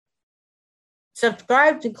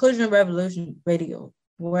Subscribe to Inclusion Revolution Radio,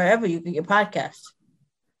 wherever you get your podcasts.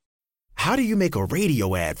 How do you make a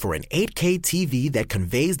radio ad for an 8K TV that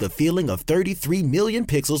conveys the feeling of 33 million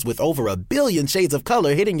pixels with over a billion shades of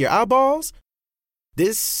color hitting your eyeballs?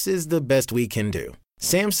 This is the best we can do.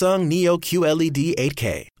 Samsung Neo QLED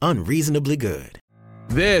 8K, unreasonably good.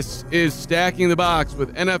 This is Stacking the Box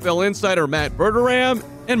with NFL insider Matt Verderame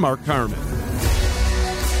and Mark Carman.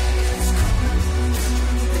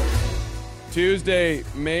 Tuesday,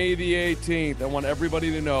 May the 18th, I want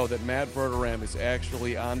everybody to know that Matt Verderame is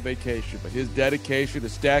actually on vacation, but his dedication to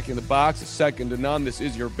Stacking the Box is second to none. This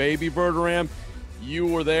is your baby, Verderame. You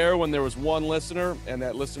were there when there was one listener, and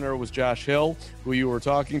that listener was Josh Hill, who you were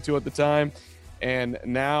talking to at the time. And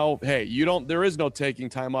now, hey, there is no taking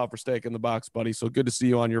time off for Stacking the Box, buddy, so good to see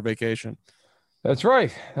you on your vacation. That's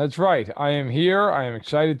right. That's right. I am here. I am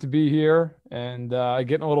excited to be here, and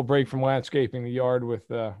getting a little break from landscaping the yard with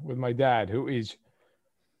my dad, who is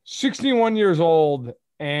 61 years old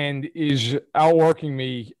and is outworking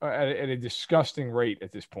me at a disgusting rate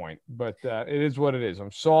at this point. But it is what it is.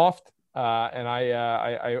 I'm soft, and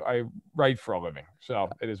I write for a living, so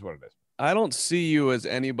it is what it is. I don't see you as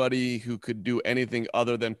anybody who could do anything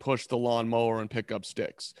other than push the lawnmower and pick up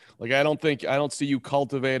sticks. Like, I don't see you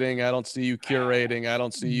cultivating. I don't see you curating. I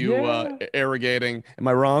don't see you irrigating. Am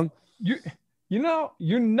I wrong? You know,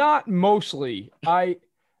 you're not mostly.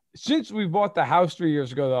 Since we bought the house 3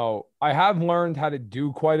 years ago, though, I have learned how to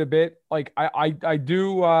do quite a bit. Like I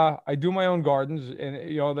do my own gardens, and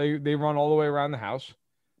you know, they run all the way around the house.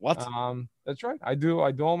 What? That's right. I do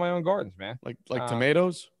all my own gardens, man. Like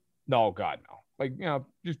tomatoes? No, God, no. Like, you know,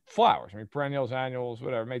 just flowers. I mean, perennials, annuals,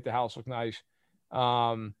 whatever. Make the house look nice.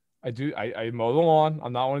 I mow the lawn.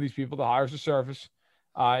 I'm not one of these people that hires a service.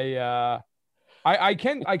 I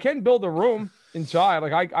can build a room inside.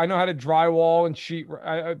 Like I know how to drywall and sheet.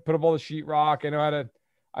 I put up all the sheetrock. I know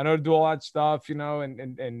how to do all that stuff, you know,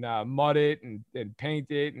 and mud it and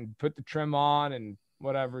paint it and put the trim on and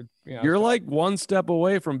whatever, you know. You're like one step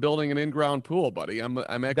away from building an in-ground pool, buddy. I'm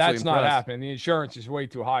actually That's impressed. not happening. The insurance is way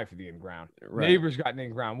too high for the in-ground. Right. Neighbors got an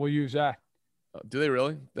in-ground. We'll use that. Do they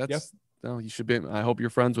really? Yep. No, you should be. I hope you're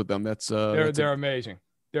friends with them. They're amazing.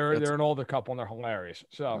 They're an older couple and they're hilarious.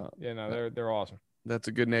 So they're awesome. That's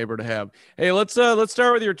a good neighbor to have. Hey, let's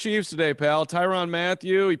start with your Chiefs today, pal. Tyrann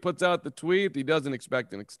Mathieu, he puts out the tweet. He doesn't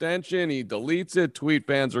expect an extension. He deletes it. Tweet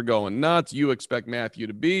fans are going nuts. You expect Mathieu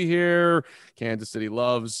to be here. Kansas City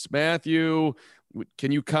loves Mathieu.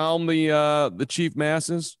 Can you calm the Chief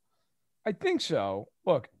masses? I think so.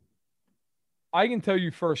 Look, I can tell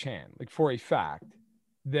you firsthand, like for a fact,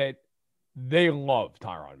 that they love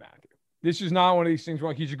Tyrann Mathieu. This is not one of these things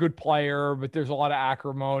where like he's a good player, but there's a lot of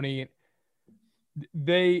acrimony.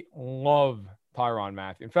 They love Tyrann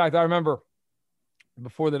Mathieu. In fact, I remember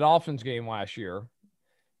before the Dolphins game last year,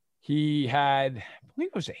 he had, I believe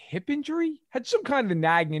it was a hip injury, had some kind of a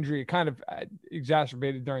nagging injury. It kind of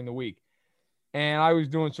exacerbated during the week. And I was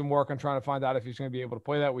doing some work on trying to find out if he's going to be able to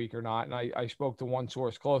play that week or not. And I spoke to one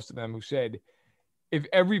source close to them who said, if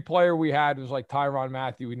every player we had was like Tyrann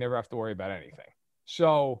Mathieu, we'd never have to worry about anything.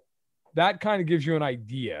 So that kind of gives you an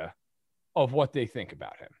idea of what they think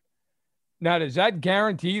about him. Now, does that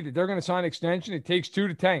guarantee that they're going to sign an extension? It takes two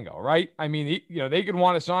to tango, right? I mean, they could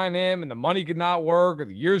want to sign him and the money could not work or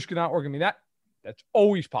the years could not work. I mean, that's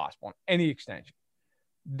always possible on any extension.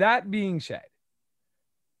 That being said,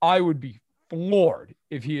 I would be floored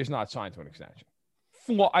if he is not signed to an extension.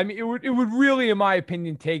 I mean, it would really, in my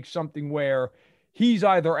opinion, take something where he's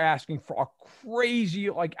either asking for a crazy,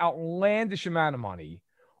 like outlandish amount of money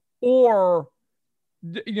or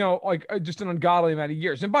like just an ungodly amount of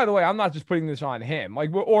years. And by the way, I'm not just putting this on him,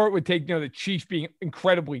 or it would take, the Chiefs being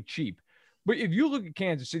incredibly cheap. But if you look at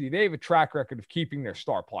Kansas City, they have a track record of keeping their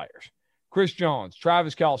star players. Chris Jones,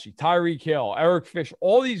 Travis Kelce, Tyreek Hill, Eric Fisher,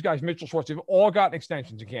 all these guys, Mitchell Schwartz, they've all gotten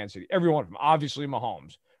extensions in Kansas City. Every one of them, obviously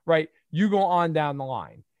Mahomes, right? You go on down the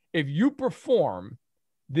line. If you perform,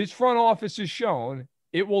 this front office has shown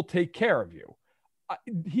it will take care of you.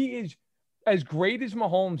 He is as great as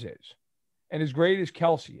Mahomes is, and as great as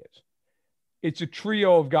Kelce is. It's a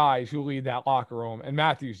trio of guys who lead that locker room, and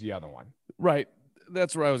Matthew's the other one. Right.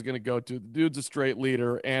 That's where I was going to go to. The dude's a straight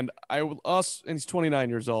leader, and and he's 29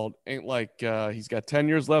 years old. Ain't like he's got 10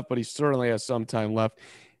 years left, but he certainly has some time left.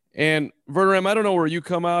 And Verderame, I don't know where you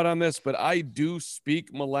come out on this, but I do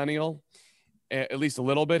speak millennial, at least a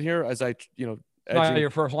little bit here, as not your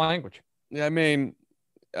first language. I mean,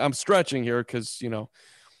 I'm stretching here because,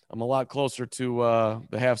 I'm a lot closer to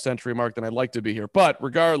the half-century mark than I'd like to be here. But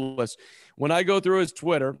regardless, when I go through his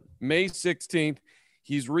Twitter, May 16th,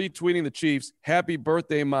 he's retweeting the Chiefs, "Happy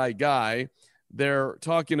birthday, my guy." They're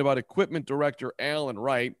talking about equipment director Alan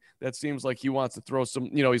Wright. That seems like he wants to throw some,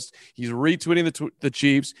 he's retweeting the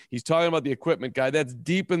Chiefs. He's talking about the equipment guy. That's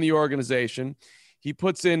deep in the organization. He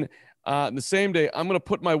puts in the same day, I'm going to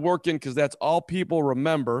put my work in because that's all people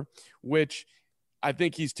remember, which I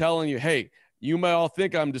think he's telling you, hey, you might all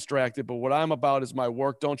think I'm distracted, but what I'm about is my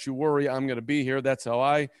work. Don't you worry. I'm going to be here. That's how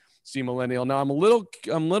I see Millennial. Now, I'm a little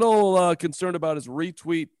concerned about his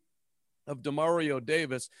retweet of Demario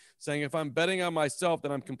Davis saying, if I'm betting on myself,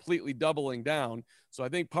 then I'm completely doubling down. So I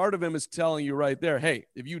think part of him is telling you right there, hey,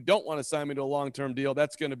 if you don't want to sign me to a long-term deal,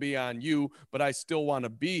 that's going to be on you, but I still want to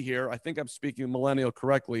be here. I think I'm speaking Millennial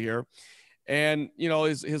correctly here. And,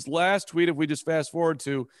 his last tweet, if we just fast forward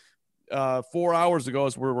to 4 hours ago,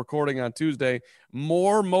 as we're recording on Tuesday,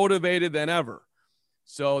 more motivated than ever.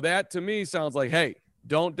 So that to me sounds like, hey,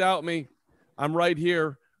 don't doubt me. I'm right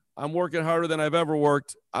here. I'm working harder than I've ever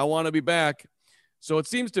worked. I want to be back. So it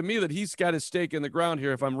seems to me that he's got his stake in the ground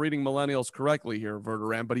here, if I'm reading Millennials correctly here,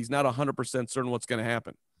 Verderame, but he's not 100% certain what's going to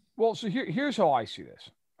happen. Well, so here's how I see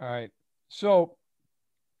this. All right. So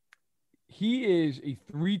he is a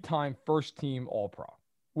 3-time first-team All-Pro,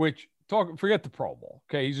 which forget the Pro Bowl.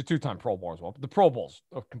 Okay, he's a 2-time Pro Bowl as well, but the Pro Bowl's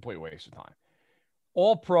a complete waste of time.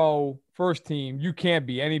 All-Pro, first team, you can't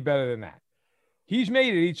be any better than that. He's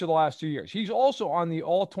made it each of the last 2 years. He's also on the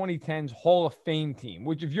All-2010s Hall of Fame team,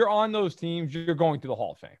 which if you're on those teams, you're going to the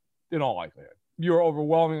Hall of Fame in all likelihood. You're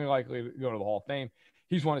overwhelmingly likely to go to the Hall of Fame.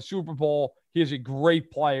 He's won a Super Bowl. He is a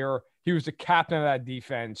great player. He was the captain of that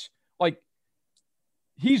defense.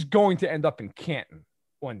 He's going to end up in Canton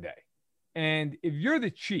one day. And if you're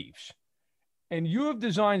the Chiefs and you have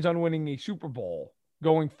designs on winning a Super Bowl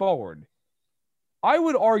going forward, I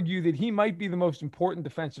would argue that he might be the most important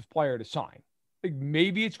defensive player to sign.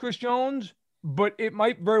 Maybe it's Chris Jones, but it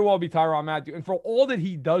might very well be Tyrann Mathieu. And for all that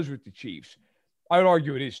he does with the Chiefs, I would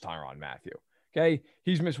argue it is Tyrann Mathieu. Okay.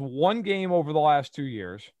 He's missed one game over the last 2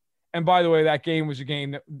 years. And by the way, that game was a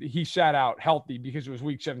game that he sat out healthy because it was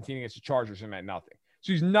week 17 against the Chargers and meant nothing.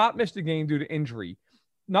 So he's not missed a game due to injury,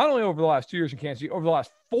 not only over the last 2 years in Kansas City, over the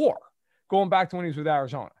last 4, going back to when he was with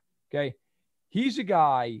Arizona. Okay. He's a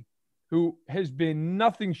guy who has been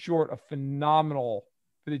nothing short of phenomenal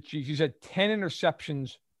for the Chiefs. He's had 10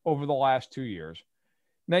 interceptions over the last 2 years.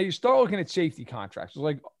 Now you start looking at safety contracts.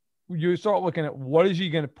 You start looking at what is he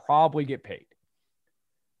going to probably get paid.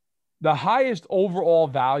 The highest overall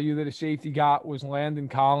value that a safety got was Landon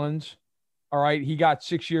Collins. All right. He got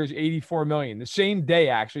 6 years, $84 million. The same day,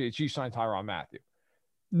 actually, the Chiefs signed Tyrann Mathieu.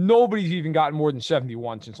 Nobody's even gotten more than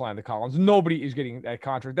 71 since Landon Collins. Nobody is getting that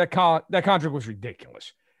contract. That contract was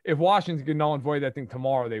ridiculous. If Washington could null and void that thing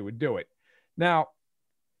tomorrow, they would do it. Now,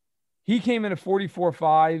 he came in at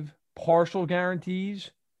 44.5 partial guarantees,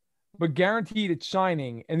 but guaranteed at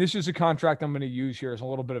signing, and this is a contract I'm going to use here as a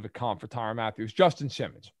little bit of a comp for Tyrann Mathieu, Justin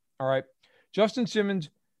Simmons. All right. Justin Simmons,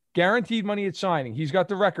 guaranteed money at signing. He's got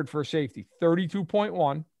the record for a safety,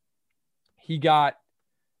 32.1. He got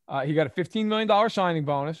a $15 million signing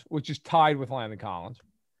bonus, which is tied with Landon Collins.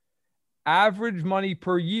 Average money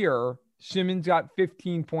per year, Simmons got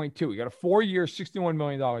 15.2. He got a 4-year, $61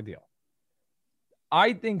 million deal.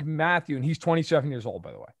 I think Mathieu, and he's 27 years old,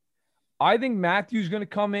 by the way. I think Matthew's going to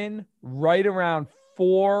come in right around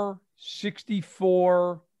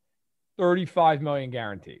 464, 35 million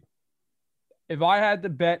guaranteed. If I had to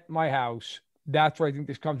bet my house, that's where I think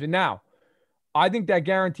this comes in. Now, I think that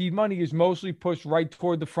guaranteed money is mostly pushed right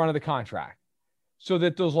toward the front of the contract so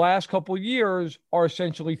that those last couple of years are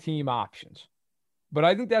essentially team options. But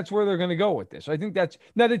I think that's where they're going to go with this. I think that's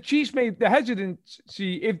 – now the Chiefs made the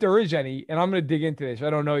hesitancy, if there is any, and I'm going to dig into this, I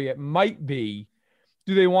don't know yet, might be,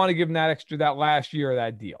 do they want to give them that last year of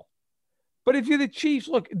that deal? But if you're the Chiefs,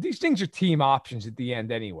 look, these things are team options at the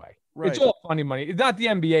end anyway. Right. It's all funny money. It's not the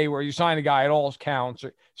NBA where you sign a guy, it all counts,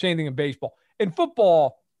 or same thing in baseball. In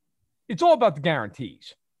football, it's all about the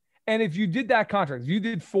guarantees. And if you did that contract, if you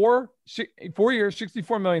did 4 years,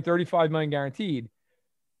 64 million, 35 million guaranteed,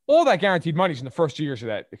 all that guaranteed money is in the first 2 years of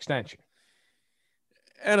that extension.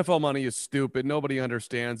 NFL money is stupid. Nobody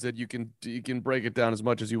understands it. You can break it down as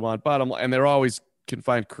much as you want. Bottom line, and they're always can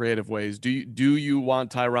find creative ways. Do you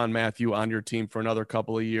want Tyrann Mathieu on your team for another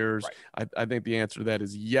couple of years? Right. I think the answer to that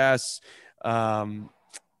is yes. And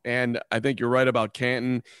I think you're right about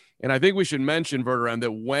Canton. And I think we should mention, Verderame,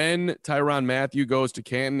 that when Tyrann Mathieu goes to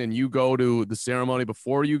Canton and you go to the ceremony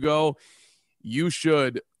before you go, you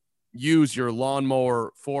should use your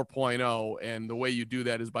Lawnmower 4.0. And the way you do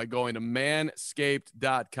that is by going to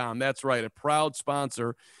manscaped.com. That's right, a proud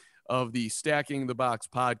sponsor of the Stacking the Box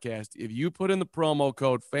podcast. If you put in the promo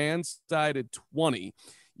code FANSIDED20,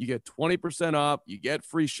 you get 20% off, you get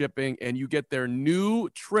free shipping, and you get their new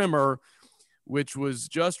trimmer which was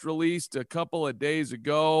just released a couple of days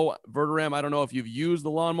ago. Verduram, I don't know if you've used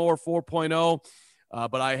the Lawnmower 4.0,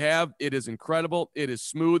 but I have. It is incredible. It is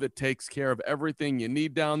smooth. It takes care of everything you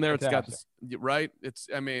need down there. Fantastic. It's got this, right.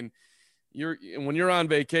 When you're on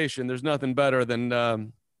vacation, there's nothing better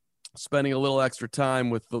than spending a little extra time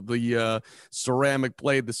with the ceramic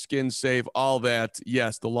blade, the skin save, all that.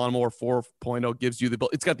 Yes, the Lawnmower 4.0 gives you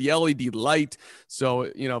it's got the LED light. So,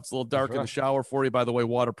 it's a little dark in the shower for you. By the way,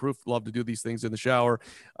 waterproof. Love to do these things in the shower.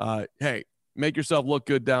 Hey, make yourself look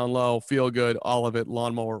good down low, feel good, all of it.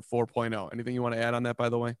 Lawnmower 4.0. Anything you want to add on that, by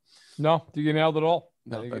the way? No, you nailed it all.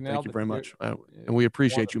 No, thank you very much. And we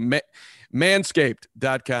appreciate you.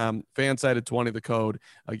 Manscaped.com, fansided20, the code.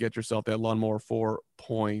 Get yourself that Lawnmower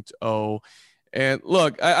 4.0. And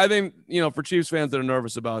look, I think, for Chiefs fans that are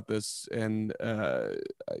nervous about this, and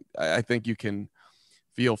I think you can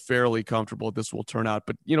feel fairly comfortable this will turn out.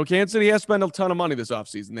 But, Kansas City has spent a ton of money this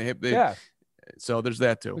offseason. They So there's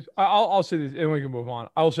that too. I'll say this, and we can move on.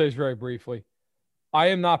 I will say this very briefly. I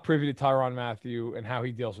am not privy to Tyrann Mathieu and how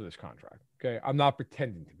he deals with his contract. Okay. I'm not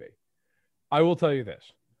pretending to be. I will tell you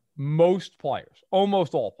this. Most players,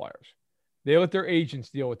 almost all players, they let their agents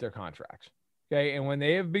deal with their contracts. Okay. And when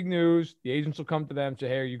they have big news, the agents will come to them and say,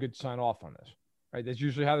 hey, are you good to sign off on this? Right. That's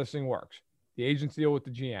usually how this thing works. The agents deal with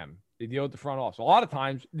the GM. They deal with the front office. A lot of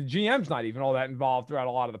times the GM's not even all that involved throughout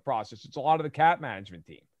a lot of the process. It's a lot of the cap management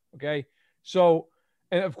team. Okay. So,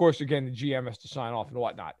 and of course, again, the GM has to sign off and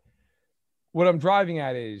whatnot. What I'm driving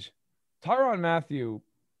at is Tyrann Mathieu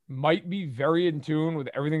might be very in tune with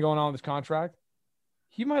everything going on with his contract.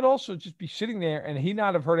 He might also just be sitting there and he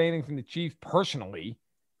not have heard anything from the chief personally.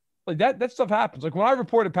 Like that stuff happens. Like when I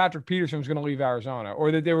reported Patrick Peterson was going to leave Arizona,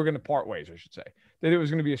 or that they were going to part ways, I should say, that it was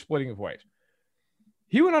going to be a splitting of ways.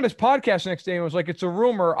 He went on his podcast the next day and was like, it's a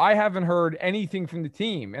rumor. I haven't heard anything from the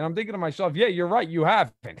team. And I'm thinking to myself, yeah, you're right. You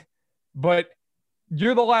haven't, but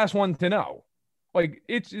you're the last one to know. Like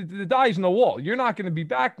it's the die's in the wall. You're not going to be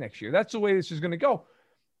back next year. That's the way this is going to go.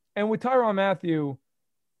 And with Tyrann Mathieu,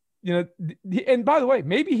 and by the way,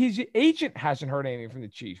 maybe his agent hasn't heard anything from the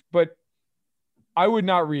chief, but I would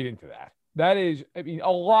not read into that. That is,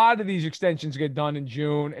 a lot of these extensions get done in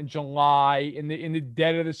June and July in the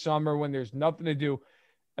dead of the summer when there's nothing to do.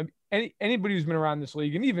 Anybody who's been around this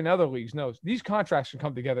league and even other leagues knows these contracts can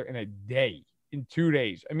come together in a day, in 2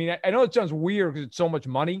 days. I mean, I know it sounds weird because it's so much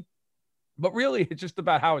money, but really it's just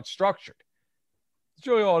about how it's structured. It's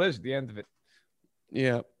really all it is at the end of it.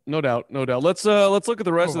 Yeah, no doubt. Let's look at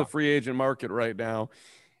the rest of the free agent market right now,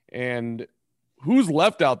 and who's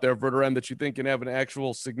left out there, Verduram, that you think can have an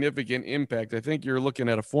actual significant impact. I think you're looking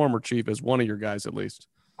at a former Chief as one of your guys, at least.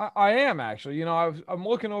 I am actually. I'm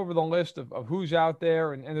looking over the list of who's out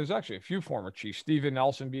there, and there's actually a few former Chiefs. Steven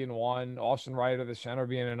Nelson being one, Austin Ryder, the center,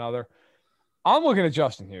 being another. I'm looking at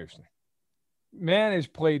Justin Houston. Man has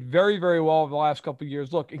played very, very well over the last couple of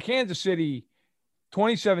years. Look, in Kansas City,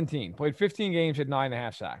 2017, played 15 games, had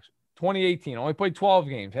 9.5 sacks. 2018, only played 12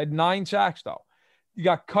 games, had 9 sacks, though. He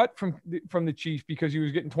got cut from the Chiefs because he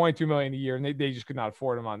was getting $22 million a year, and they just could not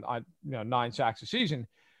afford him on 9 sacks a season.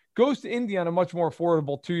 Goes to Indy on a much more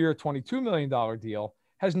affordable 2-year, $22 million deal,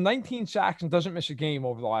 has 19 sacks and doesn't miss a game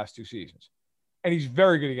over the last 2 seasons. And he's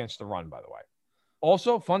very good against the run, by the way.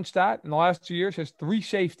 Also, fun stat, in the last 2 years, has 3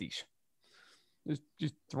 safeties.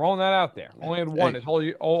 Just throwing that out there. Only had one his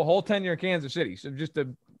whole tenure in Kansas City. So just a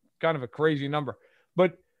kind of a crazy number.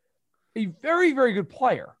 But a very, very good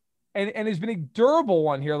player. And has been a durable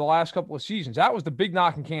one here the last couple of seasons. That was the big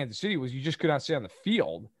knock in Kansas City, was you just could not stay on the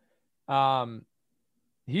field.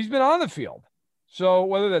 He's been on the field. So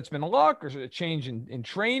whether that's been luck or a change in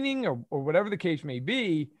training or whatever the case may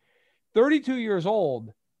be, 32 years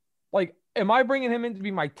old, like, am I bringing him in to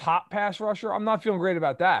be my top pass rusher? I'm not feeling great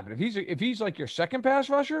about that. But if he's like your second pass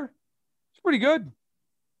rusher, it's pretty good.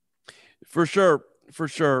 For sure.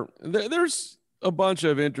 There's a bunch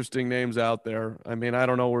of interesting names out there. I mean, I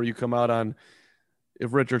don't know where you come out on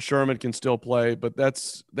if Richard Sherman can still play, but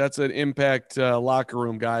that's an impact locker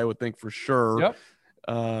room guy, I would think, for sure. Yep.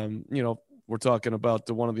 We're talking about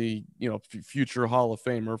one of the future Hall of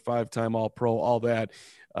Famer, 5-time All-Pro, all that,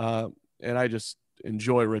 and I just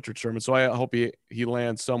enjoy Richard Sherman. So I hope he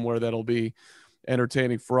lands somewhere that'll be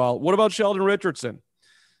entertaining for all. What about Sheldon Richardson?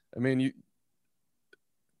 I mean,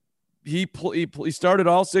 he started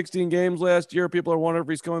all 16 games last year. People are wondering if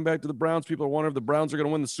he's coming back to the Browns. People are wondering if the Browns are going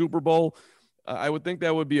to win the Super Bowl. I would think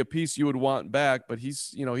that would be a piece you would want back, but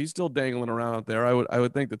he's still dangling around out there. I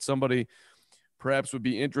would think that somebody perhaps would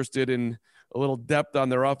be interested in a little depth on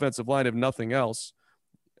their offensive line, if nothing else.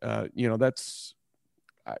 That's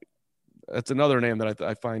another name that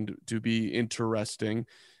I find to be interesting.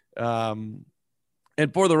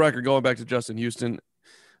 And for the record, going back to Justin Houston,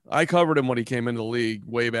 I covered him when he came into the league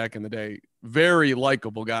way back in the day. Very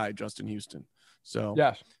likable guy, Justin Houston. So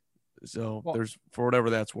yes. So there's, for whatever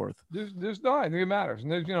that's worth. There's no, I think it matters.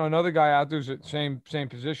 And there's, another guy out there's at same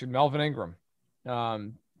position, Melvin Ingram.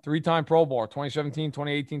 3-time Pro Bowler, 2017,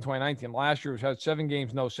 2018, 2019. Last year, he had 7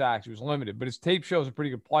 games, no sacks. He was limited, but his tape shows a pretty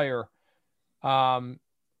good player.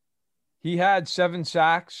 He had 7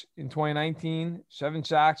 sacks in 2019, 7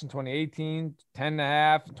 sacks in 2018,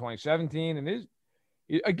 10.5 in 2017. And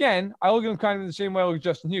again, I look at him kind of in the same way like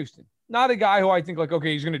Justin Houston. Not a guy who I think like,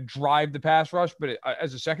 okay, he's going to drive the pass rush, but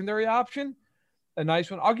as a secondary option, a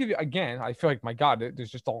nice one. I'll give you, again, I feel like, my God,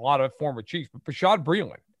 there's just a lot of former Chiefs, but Bashaud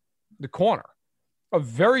Breeland, the corner, a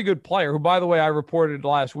very good player who, by the way, I reported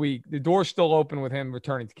last week, the door's still open with him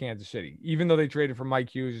returning to Kansas City. Even though they traded for Mike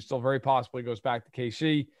Hughes, it still very possibly goes back to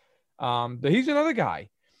KC. But he's another guy.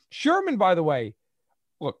 Sherman, by the way,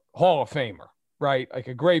 look, Hall of Famer, right? Like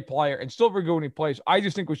a great player and still very good when he plays. I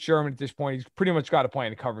just think with Sherman at this point, he's pretty much got to play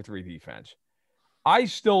in a cover 3 defense. I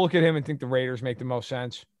still look at him and think the Raiders make the most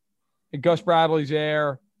sense. And Gus Bradley's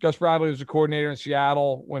there. Gus Bradley was a coordinator in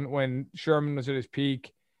Seattle when Sherman was at his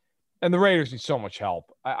peak. And the Raiders need so much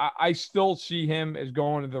help. I still see him as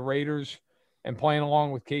going to the Raiders and playing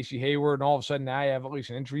along with Casey Hayward. And all of a sudden now you have at least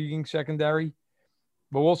an intriguing secondary.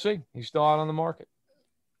 But we'll see. He's still out on the market.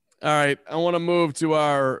 All right. I want to move to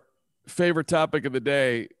our favorite topic of the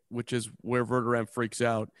day, which is where Verderame freaks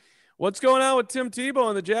out. What's going on with Tim Tebow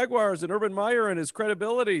and the Jaguars and Urban Meyer and his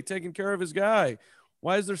credibility, taking care of his guy?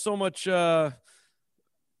 Why is there so much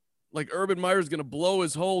like Urban Meyer's going to blow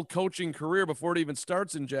his whole coaching career before it even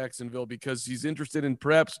starts in Jacksonville because he's interested in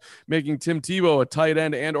perhaps making Tim Tebow a tight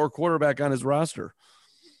end and or quarterback on his roster?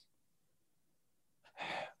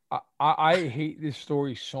 I hate this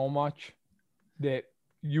story so much that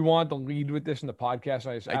you want to lead with this in the podcast.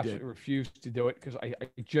 I just absolutely refuse to do it because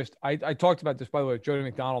I talked about this, by the way, with Jody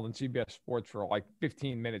McDonald and CBS Sports for like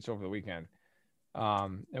 15 minutes over the weekend.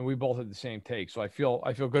 And we both had the same take. So I feel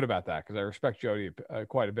good about that because I respect Jody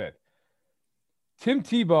quite a bit. Tim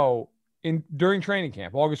Tebow during training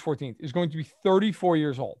camp, August 14th, is going to be 34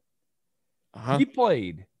 years old. Uh-huh. He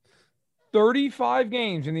played 35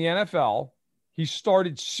 games in the NFL. He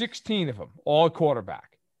started 16 of them, all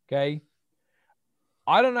quarterback. Okay.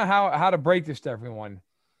 I don't know how to break this to everyone.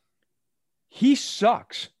 He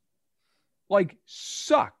sucks. Like,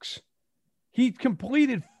 sucks. He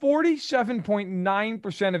completed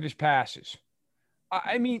 47.9% of his passes.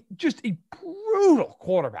 I mean, just a brutal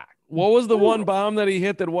quarterback. What was the one bomb that he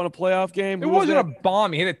hit that won a playoff game? It wasn't a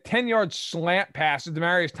bomb. He hit a 10-yard slant pass to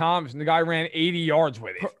Demaryius Thomas, and the guy ran 80 yards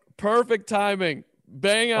with it. Perfect timing.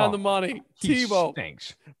 Bang on the money. Tebow.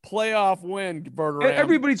 Stinks. Playoff win, Verderame.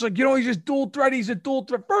 Everybody's like, he's just dual threat. He's a dual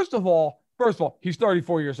threat. First of all, he's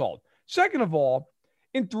 34 years old. Second of all,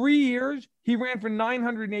 in 3 years, he ran for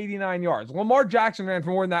 989 yards. Lamar Jackson ran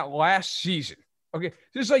for more than that last season. Okay,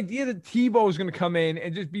 this idea that Tebow is going to come in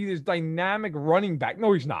and just be this dynamic running back.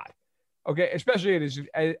 No, he's not. Okay, especially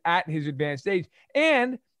at his advanced age.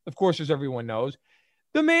 And, of course, as everyone knows,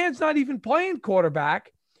 the man's not even playing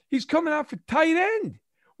quarterback. He's coming out for tight end.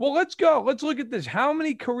 Well, let's go. Let's look at this. How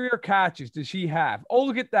many career catches does he have? Oh,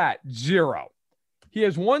 look at that. 0. He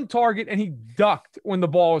has 1 target, and he ducked when the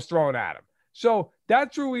ball was thrown at him. So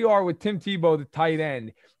that's where we are with Tim Tebow, the tight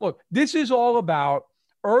end. Look, this is all about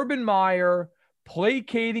Urban Meyer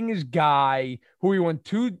placating his guy who he won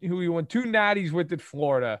two natties with at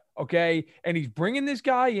Florida, okay? And he's bringing this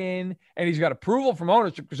guy in, and he's got approval from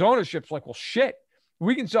ownership because ownership's like, well, shit,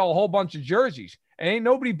 we can sell a whole bunch of jerseys. And ain't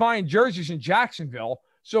nobody buying jerseys in Jacksonville,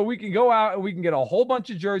 so we can go out and we can get a whole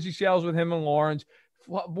bunch of jersey sales with him and Lawrence.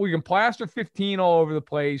 We can plaster 15 all over the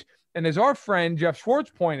place. And as our friend Jeff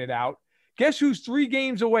Schwartz pointed out, guess who's 3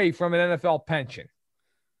 games away from an NFL pension?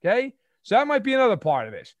 Okay? So that might be another part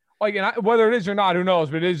of this. Like, and whether it is or not, who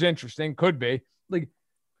knows, but it is interesting. Could be. Like,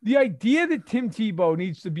 the idea that Tim Tebow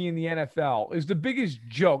needs to be in the NFL is the biggest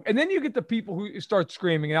joke. And then you get the people who start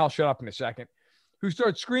screaming, and I'll shut up in a second, who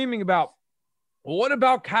start screaming about, well, what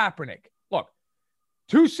about Kaepernick? Look,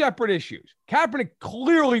 2 separate issues. Kaepernick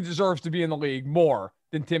clearly deserves to be in the league more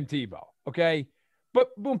than Tim Tebow, okay? But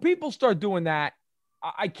when people start doing that,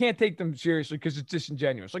 I can't take them seriously because it's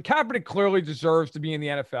disingenuous. Like, Kaepernick clearly deserves to be in the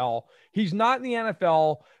NFL. He's not in the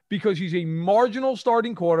NFL because he's a marginal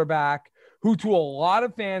starting quarterback who, to a lot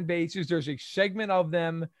of fan bases, there's a segment of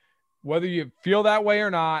them, whether you feel that way or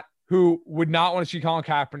not, who would not want to see Colin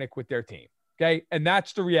Kaepernick with their team. Okay. And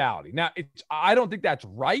that's the reality. Now, I don't think that's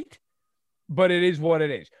right, but it is what it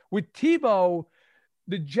is. With Tebow,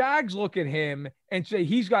 the Jags look at him and say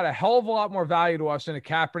he's got a hell of a lot more value to us than a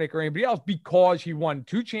Kaepernick or anybody else because he won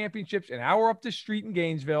 2 championships an hour up the street in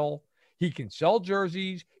Gainesville. He can sell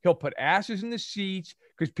jerseys. He'll put asses in the seats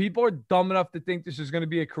because people are dumb enough to think this is going to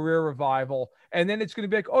be a career revival. And then it's going to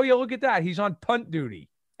be like, oh, yeah, look at that. He's on punt duty.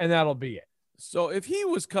 And that'll be it. So if he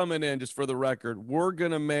was coming in, just for the record, we're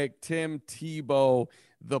going to make Tim Tebow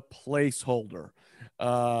the placeholder.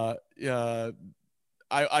 I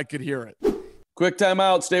could hear it. Quick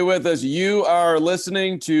timeout. Stay with us. You are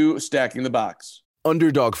listening to Stacking the Box.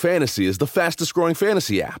 Underdog Fantasy is the fastest growing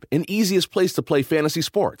fantasy app and easiest place to play fantasy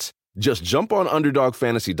sports. Just jump on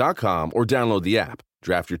UnderdogFantasy.com or download the app,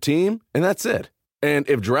 draft your team, and that's it. And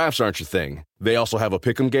if drafts aren't your thing, they also have a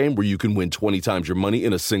pick'em game where you can win 20 times your money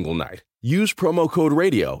in a single night. Use promo code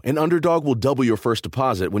RADIO, and Underdog will double your first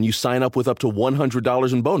deposit when you sign up with up to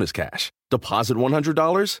 $100 in bonus cash. Deposit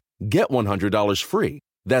 $100, get $100 free.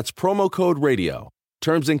 That's promo code RADIO.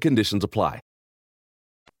 Terms and conditions apply.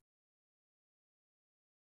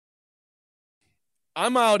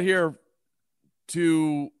 I'm out here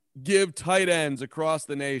to give tight ends across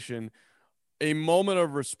the nation a moment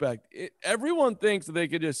of respect. Everyone thinks that they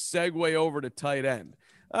could just segue over to tight end.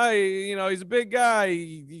 He's a big guy.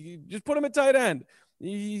 You just put him at tight end.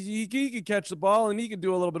 He can catch the ball and he can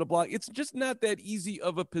do a little bit of block. It's just not that easy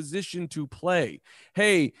of a position to play.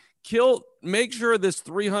 Hey, make sure this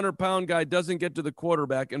 300-pound guy doesn't get to the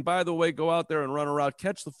quarterback. And by the way, go out there and run around,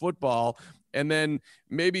 catch the football, and then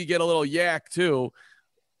maybe get a little yak too.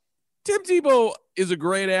 Tim Tebow is a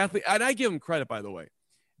great athlete, and I give him credit, by the way.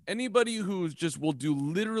 Anybody who just will do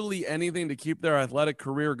literally anything to keep their athletic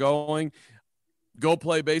career going, go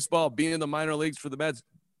play baseball, be in the minor leagues for the Mets,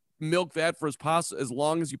 milk that for as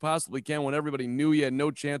long as you possibly can when everybody knew you had no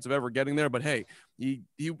chance of ever getting there. But hey, he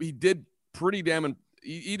did pretty damn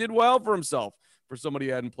he did well for himself for somebody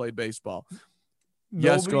who hadn't played baseball.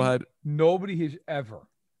 Yes, go ahead. Nobody has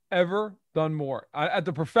ever done more at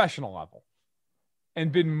the professional level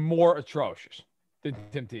and been more atrocious than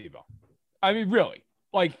Tim Tebow. I mean, really,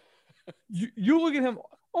 like you look at him.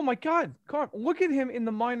 Oh my God, Carm, look at him in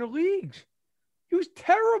the minor leagues. He was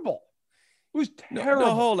terrible. It was terrible.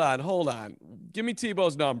 No, hold on. Give me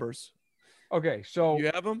Tebow's numbers. Okay, so you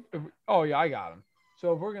have them? Oh yeah, I got them.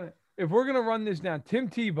 So if we're gonna run this down, Tim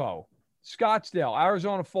Tebow, Scottsdale,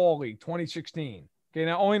 Arizona Fall League, 2016. Okay,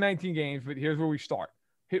 now only 19 games, but here's where we start.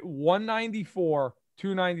 Hit 194,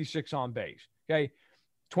 296 on base. Okay,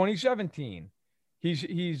 2017, he's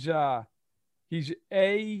an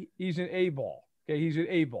A ball. Okay, he's an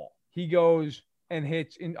A ball. He goes and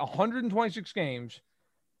hits in 126 games,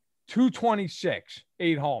 226,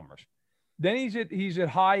 8 homers. Then he's at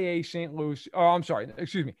high A St. Louis. Oh, I'm sorry.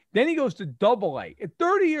 Excuse me. Then he goes to double A at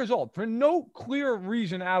 30 years old for no clear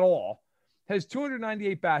reason at all. Has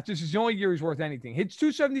 298 bats. This is the only year he's worth anything. Hits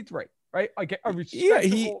 273, right? Like a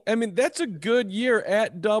respectable. Yeah, that's a good year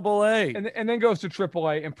at double A. And then goes to triple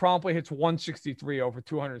A and promptly hits 163 over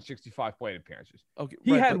 265 plate appearances. Okay.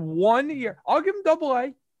 He had 1 year. I'll give him double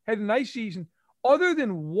A. Had a nice season. Other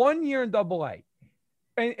than 1 year in double A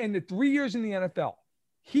and the 3 years in the NFL,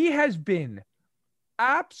 he has been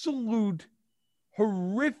absolute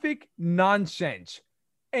horrific nonsense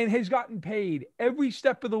and has gotten paid every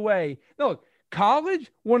step of the way. No,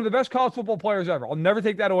 college, one of the best college football players ever. I'll never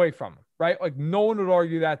take that away from him, right? Like no one would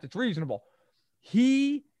argue that. That's reasonable.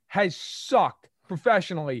 He has sucked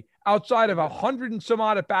professionally outside of 100 and some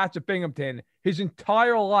odd at bats at Binghamton his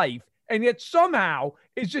entire life, and yet somehow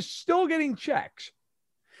is just still getting checks.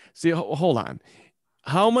 See, hold on.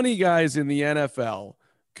 How many guys in the NFL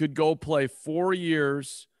could go play 3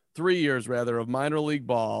 years of minor league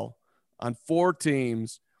ball on 4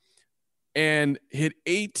 teams and hit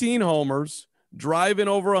 18 homers, drive in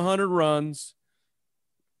over 100 runs?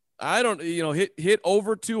 Hit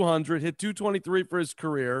over 200, hit 223 for his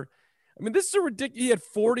career. I mean, this is a ridiculous. He had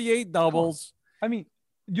 48 doubles. I mean,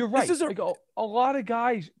 you're right. A lot of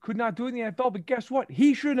guys could not do it in the NFL, but guess what?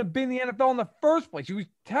 He shouldn't have been in the NFL in the first place. He was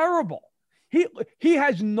terrible. He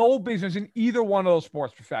has no business in either one of those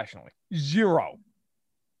sports professionally. Zero.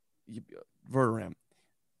 Verderame,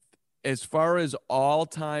 as far as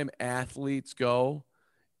all-time athletes go,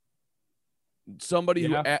 somebody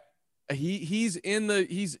who he's in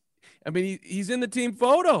the team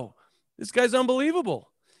photo. This guy's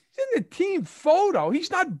unbelievable. He's in the team photo.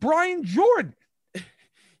 He's not Brian Jordan.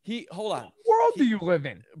 Hold on. What world do you live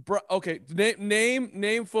in? Okay,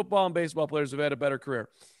 name football and baseball players who've had a better career.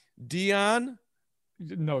 Deion,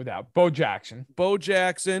 no doubt. Bo Jackson,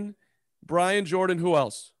 Brian Jordan. Who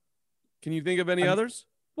else? Can you think of any others?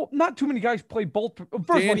 Well, not too many guys played both.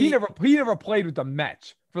 First of all, he never played with the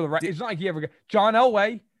Mets for the right. It's not like he ever got John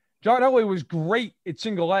Elway. John Elway was great at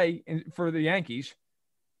single A for the Yankees.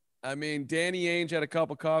 I mean, Danny Ainge had a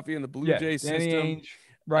cup of coffee in the Blue Jays Danny system. Ainge,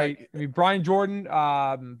 right. I mean, Brian Jordan.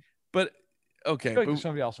 But okay. But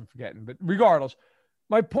somebody else I'm forgetting. But regardless,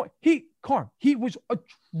 my point, he was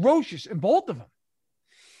atrocious in both of them.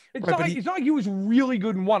 It's not like he was really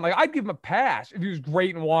good in one. Like, I'd give him a pass if he was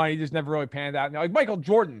great in one. He just never really panned out. Like, Michael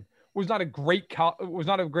Jordan was not a great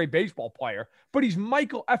baseball player, but he's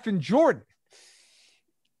Michael effing Jordan.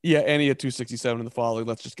 Yeah, and he had 267 in the fall.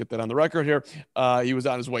 Let's just get that on the record here. He was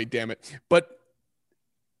on his way, damn it. But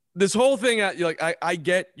this whole thing, I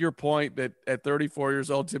get your point that at 34 years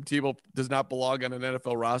old, Tim Tebow does not belong on an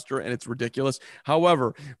NFL roster, and it's ridiculous.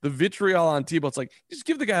 However, the vitriol on Tebow, it's like, just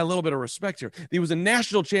give the guy a little bit of respect here. He was a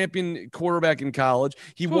national champion quarterback in college.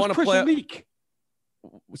 He won a Chris Leak.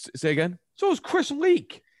 Say again? So was Chris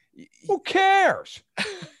Leak. Who cares?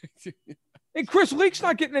 And Chris Leak's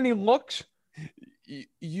not getting any looks.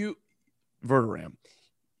 Verderame.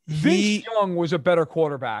 Vince Young was a better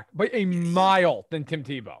quarterback by a mile than Tim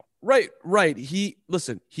Tebow. Right.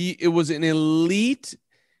 It was an elite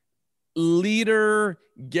leader,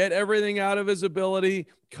 get everything out of his ability,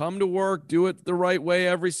 come to work, do it the right way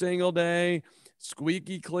every single day,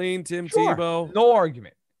 squeaky clean Tim Tebow. No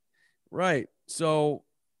argument. Right. So,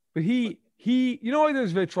 but he,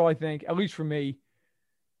 there's vitriol, I think, at least for me.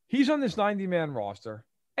 He's on this 90-man roster.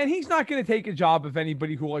 And he's not going to take a job of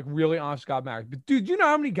anybody who, like, really honest God matters. But, dude, you know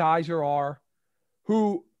how many guys there are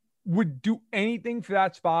who would do anything for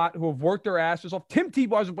that spot, who have worked their asses off? Tim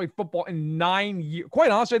Tebow hasn't played football in 9 years.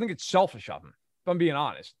 Quite honestly, I think it's selfish of him, if I'm being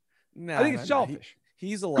honest. I think it's selfish.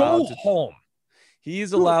 He's allowed to go home.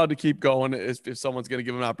 He's allowed to keep going if someone's going to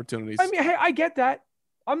give him opportunities. I mean, hey, I get that.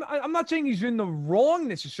 I'm not saying he's in the wrong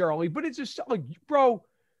necessarily, but it's just like, bro,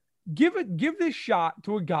 give this shot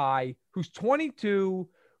to a guy who's 22,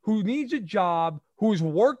 who needs a job, who's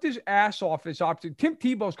worked his ass off this opportunity. Tim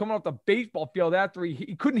Tebow's coming off the baseball field after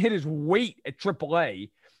he couldn't hit his weight at AAA.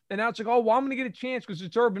 And now it's like, oh, well, I'm going to get a chance because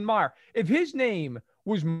it's Urban Meyer. If his name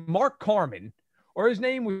was Mark Carman or his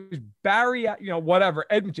name was Barry, whatever,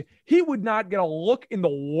 Edmonton, he would not get a look in the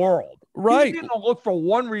world. Right. He's getting a look for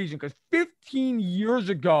one reason, because 15 years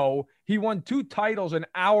ago, he won 2 titles an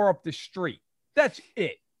hour up the street. That's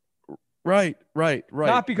it. Right.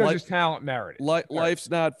 Not because his talent merited. Life's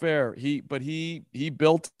not fair. He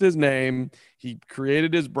built his name, he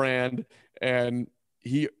created his brand, and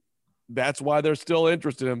that's why they're still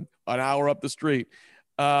interested in him an hour up the street.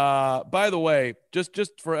 By the way,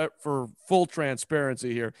 just for full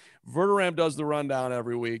transparency here, Verderame does the rundown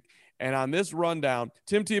every week, and on this rundown,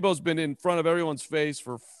 Tim Tebow's been in front of everyone's face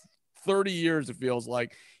for 30 years. It feels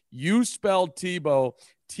like. You spelled Tebow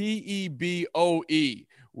Teboe,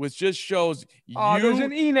 which just shows there's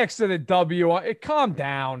an E next to the W. Calm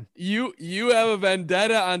down. You have a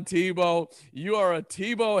vendetta on Tebow. You are a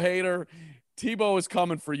Tebow hater. Tebow is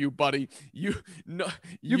coming for you, buddy. You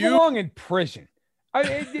belong in prison.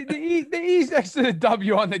 The E's next to the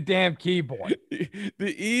W on the damn keyboard.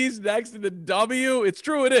 The E's next to the W. It's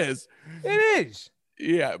true. It is. It is.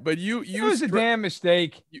 Yeah, but it was a damn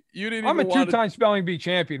mistake. You didn't. I'm a 2-time spelling bee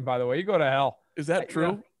champion, by the way. You go to hell. Is that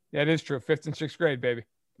true? Yeah, it is true. 5th and 6th grade, baby.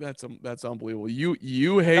 That's unbelievable.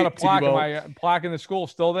 You hate Tebow. My plaque in the school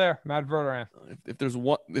still there. Matt Verderame.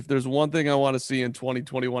 If there's one thing I want to see in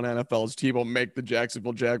 2021 NFL is Tebow make the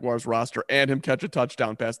Jacksonville Jaguars roster and him catch a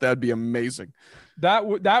touchdown pass. That'd be amazing. That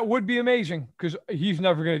would be amazing, because he's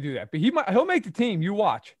never going to do that. But he'll make the team. You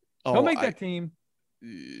watch. He'll make that team.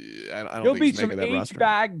 I don't He'll think be some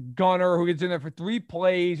H-bag gunner who gets in there for 3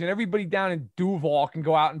 plays, and everybody down in Duval can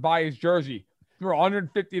go out and buy his jersey for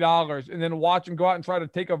 $150 and then watch him go out and try to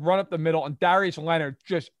take a run up the middle, and Darius Leonard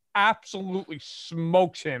just absolutely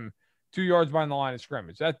smokes him 2 yards behind the line of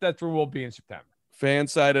scrimmage. That's where we'll be in September.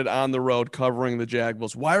 Fan-sided on the road covering the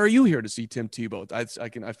Jaguars. Why are you here to see Tim Tebow?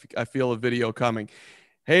 I feel a video coming.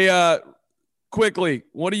 Hey, quickly,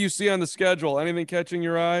 what do you see on the schedule? Anything catching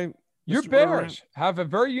your eye? Your Bears have a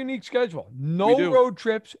very unique schedule. No road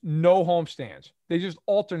trips, no homestands. They just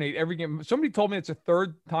alternate every game. Somebody told me it's the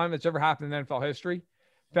 3rd time that's ever happened in NFL history.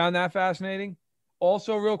 Found that fascinating.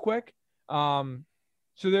 Also, real quick, so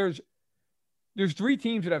there's 3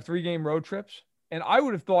 teams that have 3-game road trips, and I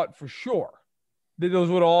would have thought for sure that those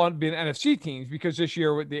would all be NFC teams, because this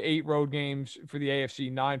year with the 8 road games for the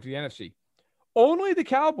AFC, 9 for the NFC, only the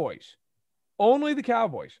Cowboys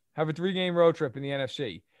have a 3-game road trip in the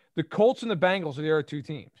NFC. The Colts and the Bengals are the other 2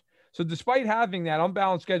 teams. So despite having that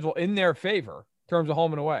unbalanced schedule in their favor in terms of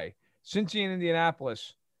home and away, Cincy and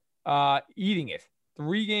Indianapolis eating it.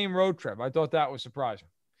 3-game road trip. I thought that was surprising.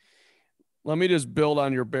 Let me just build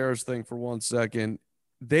on your Bears thing for 1 second.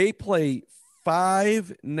 They play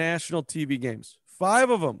 5 national TV games. 5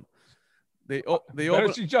 of them. They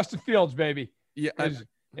better see Justin Fields, baby. Yeah,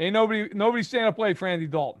 ain't nobody staying up late for Andy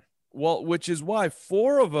Dalton. Well, which is why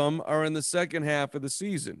 4 of them are in the second half of the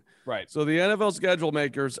season. Right. So the NFL schedule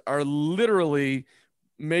makers are literally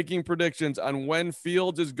making predictions on when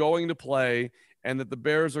Fields is going to play and that the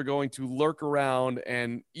Bears are going to lurk around.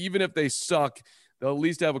 And even if they suck, they'll at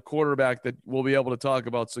least have a quarterback that we'll be able to talk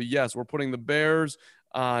about. So, yes, we're putting the Bears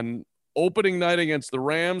on opening night against the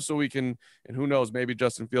Rams so we can, and who knows, maybe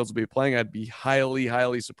Justin Fields will be playing. I'd be highly,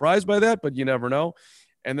 highly surprised by that, but you never know.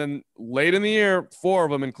 And then late in the year, 4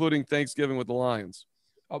 of them, including Thanksgiving with the Lions.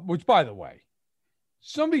 Which, by the way,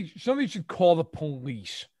 somebody should call the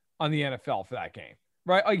police on the NFL for that game,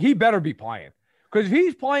 right? Like, he better be playing. Because if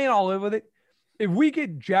he's playing, I'll live with it. If we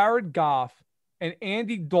get Jared Goff and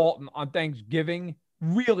Andy Dalton on Thanksgiving,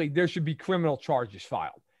 really, there should be criminal charges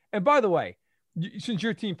filed. And by the way, since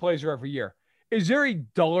your team plays there every year, is there a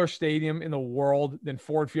duller stadium in the world than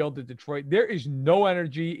Ford Field at Detroit? There is no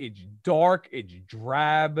energy. It's dark. It's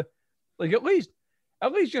drab. Like, at least,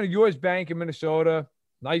 US Bank in Minnesota,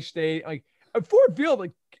 nice stadium. Like, at Ford Field,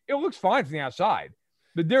 like, it looks fine from the outside,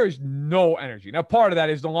 but there is no energy. Now, part of that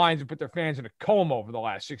is the Lions have put their fans in a coma over the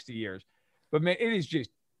last 60 years. But, man, it is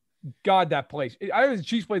just, God, that place. I heard the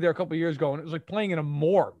Chiefs played there a couple of years ago, and it was like playing in a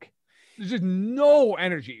morgue. There's just no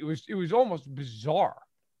energy. It was almost bizarre.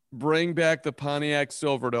 Bring back the Pontiac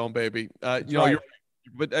Silverdome, baby.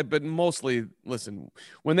 But mostly, listen,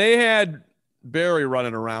 when they had Barry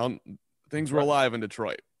running around, things were alive in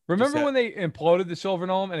Detroit. Remember when they imploded the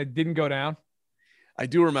Silverdome and it didn't go down? I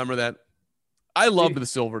do remember that. I loved the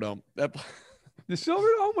Silverdome. The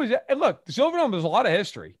Silverdome was, look, the Silverdome has a lot of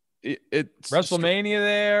history. It's WrestleMania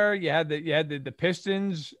there. You had the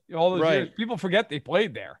Pistons. All those years. People forget they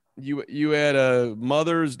played there. You had a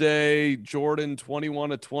Mother's Day Jordan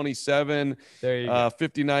 21-27,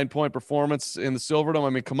 59-point performance in the Silverdome.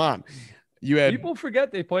 I mean, come on. People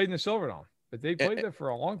forget they played in the Silverdome, but they played there for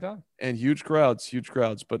a long time. And huge crowds.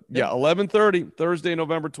 But yeah, 11:30 Thursday,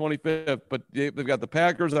 November 25th. But they've got the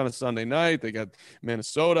Packers on a Sunday night. They got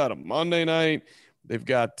Minnesota on a Monday night. They've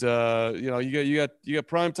got you got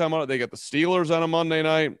prime time on it. They got the Steelers on a Monday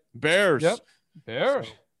night. Bears. Yep. Bears.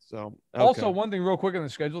 So okay. Also, one thing real quick on the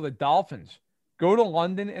schedule: the Dolphins go to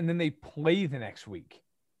London and then they play the next week.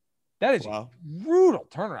 That is a brutal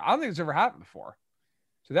turnaround. I don't think it's ever happened before.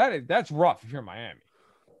 So that's rough if you're in Miami.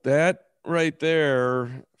 That right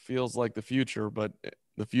there feels like the future, but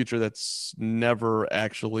the future that's never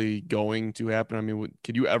actually going to happen. I mean,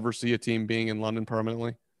 could you ever see a team being in London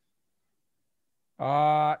permanently?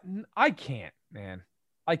 I can't, man.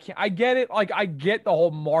 I can't. I get it. Like, I get the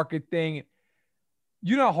whole market thing.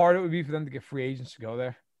 You know how hard it would be for them to get free agents to go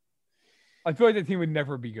there? I feel like that team would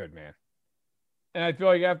never be good, man. And I feel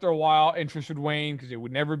like after a while, interest would wane because it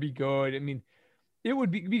would never be good. I mean, it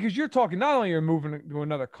would be because you're talking not only you're moving to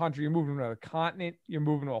another country, you're moving to another continent, you're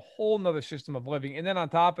moving to a whole nother system of living. And then on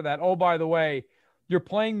top of that, oh, by the way, you're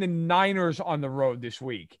playing the Niners on the road this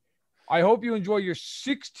week. I hope you enjoy your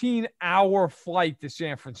 16-hour flight to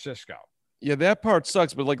San Francisco. Yeah, that part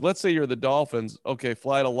sucks. But, like, let's say you're the Dolphins. Okay,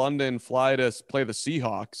 fly to London, fly to play the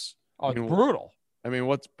Seahawks. Oh, it's brutal. I mean,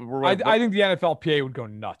 I think the NFLPA would go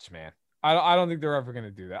nuts, man. I don't think they're ever going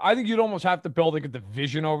to do that. I think you'd almost have to build like a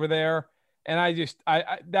division over there. And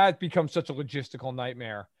that becomes such a logistical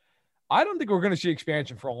nightmare. I don't think we're going to see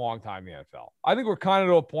expansion for a long time in the NFL. I think we're kind of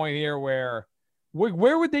to a point here where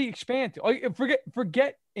would they expand to? Like,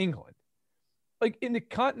 forget England. Like, in the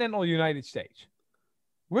continental United States,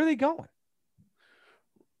 where are they going?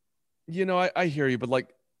 You know, I hear you, but like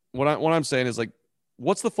what I'm saying is, like,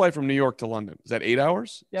 what's the flight from New York to London? Is that 8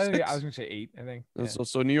 hours? Yeah, I was going to say 8, I think. Yeah.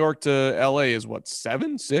 So New York to LA is what,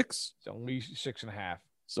 7, 6? It's at least 6.5.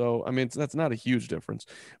 So, I mean, that's not a huge difference,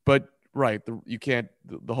 but right. You can't,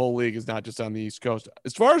 the whole league is not just on the East Coast.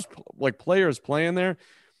 As far as like players playing there,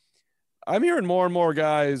 I'm hearing more and more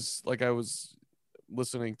guys. Like, I was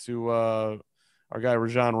listening to our guy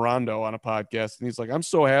Rajon Rondo on a podcast, and he's like, I'm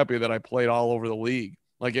so happy that I played all over the league.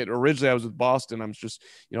 Like, originally I was with Boston. I'm just,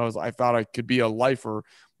 I thought I could be a lifer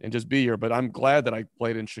and just be here, but I'm glad that I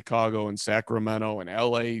played in Chicago and Sacramento and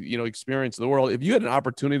LA, experience the world. If you had an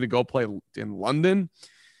opportunity to go play in London,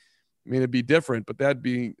 I mean, it'd be different, but that'd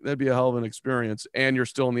be a hell of an experience. And you're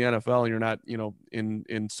still in the NFL and you're not,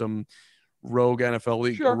 in some rogue NFL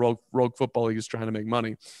league or rogue football league is trying to make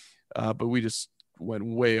money. But we just went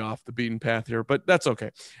way off the beaten path here, but that's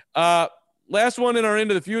okay. Last one in our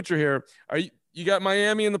Into the Future here. You got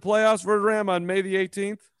Miami in the playoffs, Verderam, on May the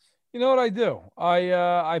 18th? You know what I do?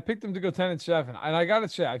 I picked them to go 10-7, and I got to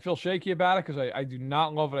say, I feel shaky about it because I do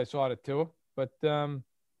not love what I saw at Tua. But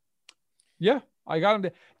Yeah, I got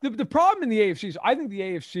him. The problem in the AFC is I think the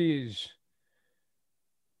AFC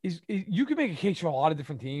is you can make a case for a lot of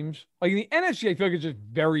different teams. Like in the NFC, I feel like it's just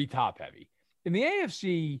very top heavy. In the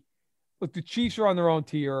AFC, look, the Chiefs are on their own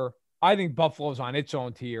tier. I think Buffalo's on its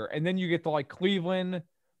own tier. And then you get to like Cleveland,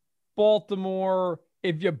 Baltimore.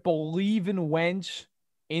 If you believe in Wentz,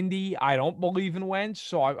 Indy, I don't believe in Wentz.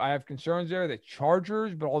 So I have concerns there. The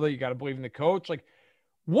Chargers, but although you got to believe in the coach, like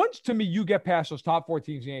once to me, you get past those top 4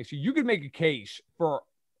 teams in the AFC, you could make a case for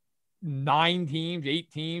 9 teams,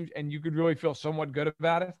 8 teams, and you could really feel somewhat good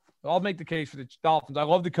about it. I'll make the case for the Dolphins. I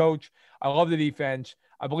love the coach. I love the defense.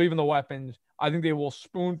 I believe in the weapons. I think they will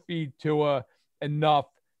spoon feed Tua enough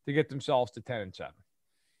to get themselves to 10-7.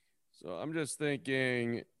 So I'm just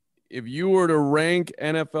thinking, if you were to rank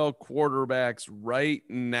NFL quarterbacks right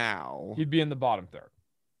now, he'd be in the bottom third.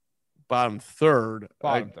 Bottom third.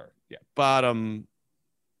 Yeah. Bottom.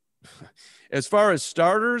 As far as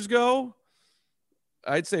starters go,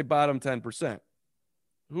 I'd say bottom 10%.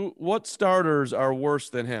 What starters are worse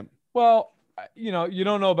than him? Well, you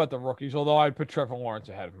don't know about the rookies, although I'd put Trevor Lawrence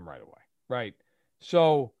ahead of him right away. Right.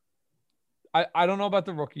 So I don't know about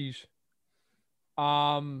the rookies.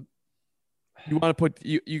 You want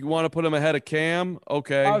to put him ahead of Cam?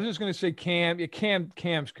 Okay. I was just going to say Cam. Yeah,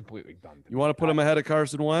 Cam's completely done. You want to put him ahead of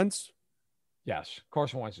Carson Wentz? Yes.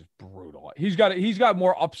 Carson Wentz is brutal. He's got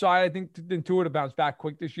more upside, I think, than Tua to bounce back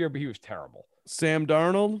quick this year, but he was terrible. Sam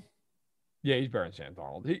Darnold? Yeah, he's better than Sam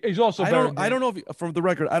Darnold. He's also better. I don't know if, from the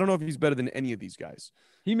record, I don't know if he's better than any of these guys.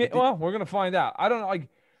 Well, we're going to find out. I don't know. Like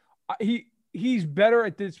he's better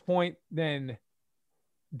at this point than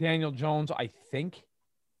Daniel Jones, I think.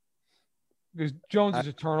 Because Jones is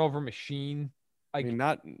a turnover machine. Like, I mean,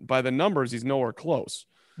 not by the numbers, he's nowhere close.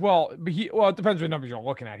 Well, but it depends what numbers you're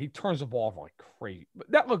looking at. He turns the ball over like crazy.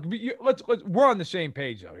 But let's we're on the same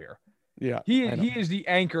page though here. Yeah, he is the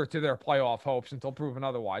anchor to their playoff hopes until proven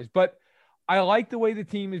otherwise. But I like the way the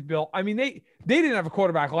team is built. I mean, they didn't have a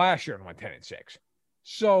quarterback last year and went 10-6.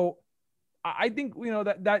 So I think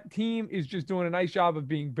that team is just doing a nice job of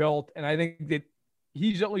being built, and I think that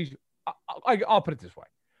he's at least. I'll put it this way.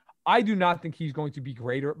 I do not think he's going to be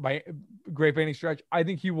great by any stretch. I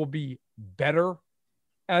think he will be better.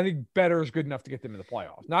 And I think better is good enough to get them in the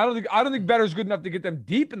playoffs. Now, I don't think better is good enough to get them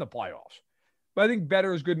deep in the playoffs, but I think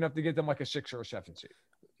better is good enough to get them like a 6 or a 7 seed.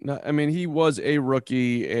 No, I mean, he was a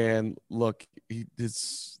rookie, and look,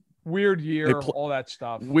 it's weird year, all that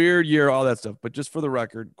stuff. Weird year, all that stuff. But just for the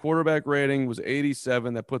record, quarterback rating was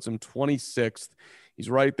 87. That puts him 26th. He's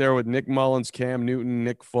right there with Nick Mullins, Cam Newton,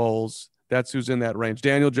 Nick Foles. That's who's in that range.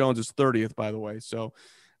 Daniel Jones is 30th, by the way. So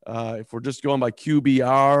if we're just going by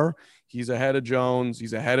QBR, he's ahead of Jones.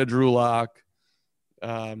 He's ahead of Drew Lock.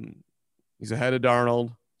 He's ahead of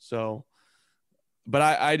Darnold. So, but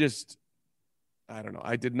I don't know.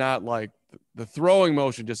 I did not like the throwing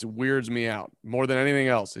motion. Just weirds me out more than anything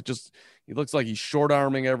else. He looks like he's short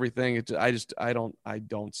arming everything. I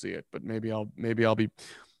don't see it. But maybe I'll be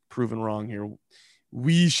proven wrong here.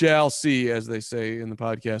 We shall see, as they say in the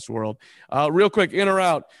podcast world. Real quick, in or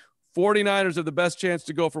out, 49ers have the best chance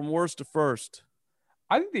to go from worst to first.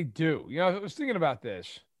 I think they do. I was thinking about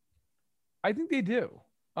this. I think they do.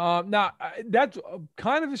 Now, that's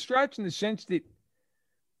kind of a stretch in the sense that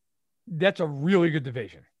that's a really good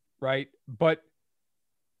division, right? But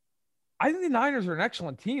I think the Niners are an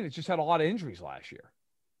excellent team. It's just had a lot of injuries last year.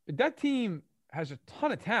 But that team has a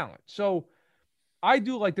ton of talent. So I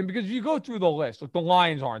do like them because if you go through the list, look, the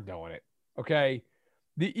Lions aren't doing it, okay?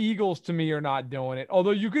 The Eagles, to me, are not doing it.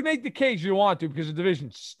 Although you could make the case you want to because the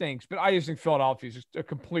division stinks. But I just think Philadelphia is just a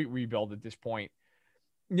complete rebuild at this point.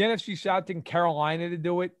 The NFC South, taking Carolina to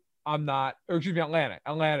do it. I'm not. Or excuse me,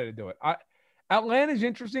 Atlanta to do it. Atlanta's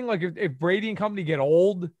interesting. Like if Brady and company get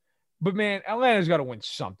old. But, man, Atlanta's got to win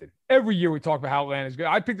something. Every year we talk about how Atlanta's good.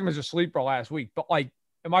 I picked them as a sleeper last week. But, like,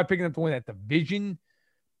 am I picking them to win that division?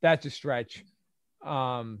 That's a stretch.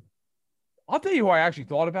 I'll tell you who I actually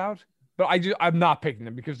thought about, but I'm not picking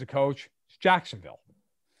them because the coach is Jacksonville.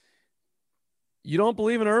 You don't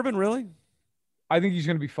believe in Urban, really? I think he's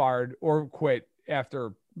going to be fired or quit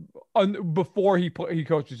before he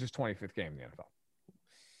coaches his 25th game in the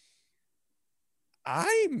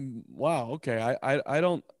NFL. Wow. Okay.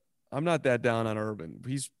 I'm not that down on Urban.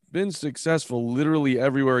 He's been successful literally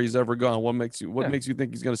everywhere he's ever gone. What makes you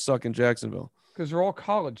think he's going to suck in Jacksonville? Because they're all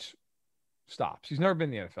college stops. He's never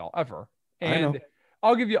been in the NFL ever. And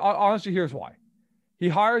honestly, here's why. He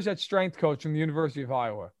hires that strength coach from the University of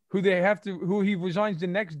Iowa, who he resigns the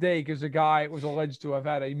next day because the guy was alleged to have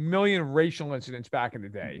had 1 million racial incidents back in the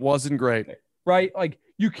day. Wasn't great. Right? Like,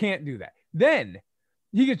 you can't do that. Then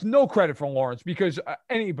he gets no credit for Lawrence because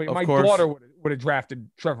anybody, Of my course. daughter would have drafted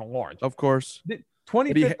Trevor Lawrence. Of course.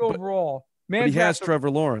 25th overall. But he has Trevor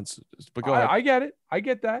Lawrence. But go ahead. I get it. I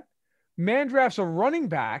get that. Man drafts a running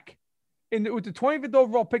back. With the 25th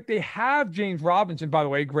overall pick, they have James Robinson, by the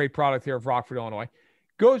way, great product here of Rockford, Illinois,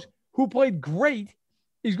 who played great.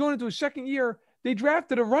 He's going into his second year. They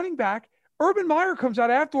drafted a running back. Urban Meyer comes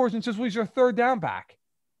out afterwards and says, well, he's your third down back.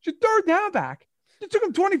 He's your third down back. They took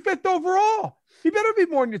him 25th overall. He better be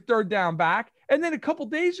more than your third down back. And then a couple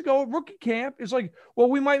days ago, rookie camp is like, well,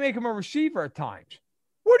 we might make him a receiver at times.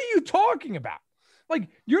 What are you talking about? Like,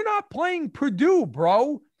 you're not playing Purdue,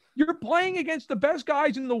 bro. You're playing against the best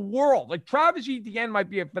guys in the world. Like, Travis Etienne might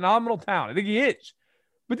be a phenomenal talent. I think he is.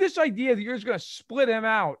 But this idea that you're just going to split him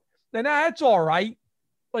out, then that's all right.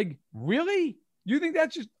 Like, really? You think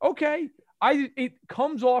that's just okay? It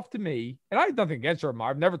comes off to me, and I have nothing against her.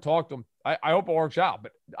 I've never talked to him. I hope it works out.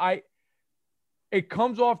 But it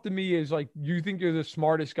comes off to me as like, you think you're the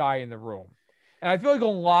smartest guy in the room. And I feel like a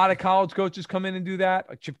lot of college coaches come in and do that.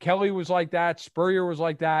 Like Chip Kelly was like that. Spurrier was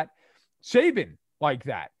like that. Saban like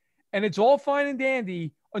that. And it's all fine and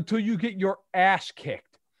dandy until you get your ass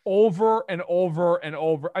kicked over and over and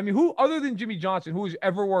over. I mean, who other than Jimmy Johnson, who has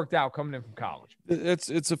ever worked out coming in from college?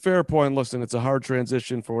 It's a fair point. Listen, it's a hard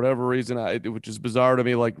transition for whatever reason, which is bizarre to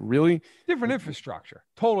me. Like, really? Different infrastructure.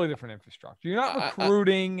 Totally different infrastructure. You're not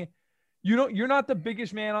recruiting. You're not the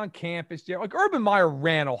biggest man on campus there. Like Urban Meyer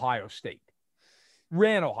ran Ohio State.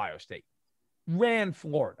 Ran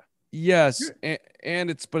Florida. Yes, and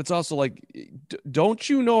it's also like, don't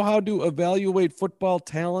you know how to evaluate football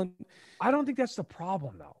talent? I don't think that's the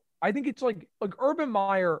problem, though. I think it's like Urban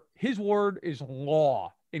Meyer, his word is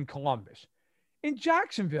law in Columbus. In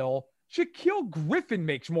Jacksonville, Shaquille Griffin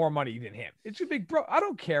makes more money than him. It's a big bro. I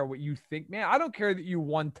don't care what you think, man. I don't care that you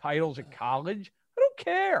won titles at college. I don't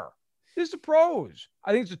care. This is the pros.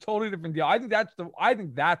 I think it's a totally different deal. I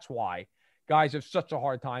think that's why guys have such a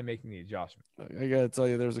hard time making the adjustment. I got to tell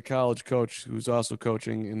you, there's a college coach who's also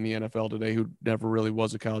coaching in the NFL today who never really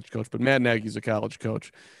was a college coach, but Matt Nagy's a college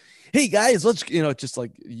coach. Hey, guys, just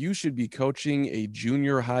like you should be coaching a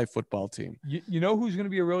junior high football team. You know who's going to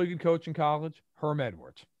be a really good coach in college? Herm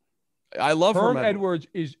Edwards. I love Herm Edwards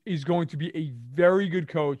is going to be a very good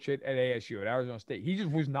coach at ASU, at Arizona State. He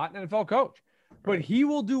just was not an NFL coach, but he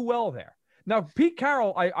will do well there. Now, Pete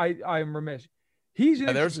Carroll, I'm remiss. He's an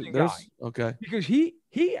interesting guy. Okay. Because he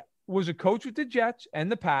was a coach with the Jets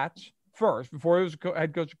and the Pats first before he was a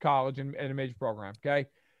head coach of college and a major program. Okay.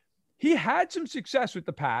 He had some success with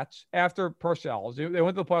the Pats after Parcells. They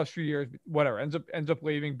went to the playoffs a few years, whatever, ends up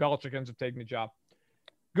leaving. Belichick ends up taking the job.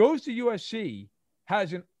 Goes to USC,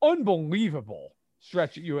 has an unbelievable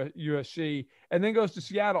stretch at USC, and then goes to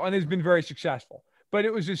Seattle and has been very successful. But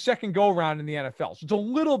it was his second go-around in the NFL. So it's a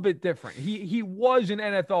little bit different. He was an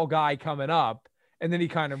NFL guy coming up, and then he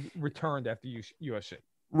kind of returned after USC.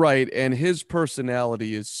 Right, and his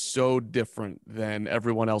personality is so different than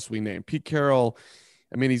everyone else we named. Pete Carroll,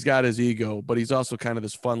 I mean, he's got his ego, but he's also kind of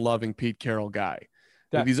this fun-loving Pete Carroll guy.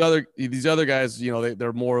 These other guys,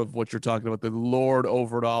 they're more of what you're talking about, the Lord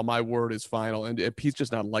over it all, my word is final, and Pete's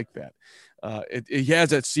just not like that. He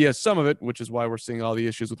has some of it, which is why we're seeing all the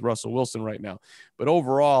issues with Russell Wilson right now. But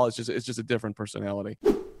overall, it's just a different personality.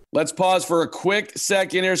 Let's pause for a quick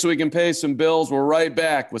second here so we can pay some bills. We're right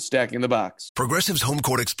back with Stacking the Box. Progressive's Home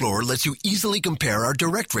Court Explorer lets you easily compare our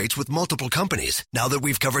direct rates with multiple companies. Now that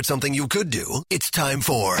we've covered something you could do, it's time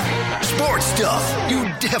for sports stuff you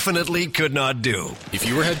definitely could not do. If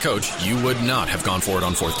you were head coach, you would not have gone for it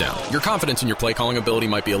on fourth down. Your confidence in your play calling ability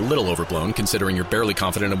might be a little overblown, considering you're barely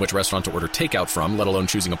confident in which restaurant to order takeout from, let alone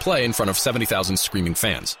choosing a play in front of 70,000 screaming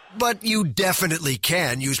fans. But you definitely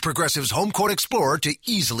can use Progressive's Home Court Explorer to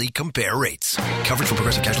easily compare rates. Coverage from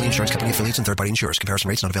Progressive Casualty Insurance Company affiliates and third-party insurers. Comparison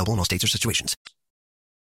rates not available in all states or situations.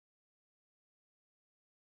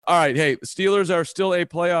 All right. Hey, the Steelers are still a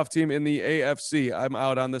playoff team in the AFC. I'm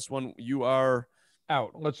out on this one. You are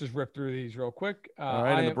out. Let's just rip through these real quick. All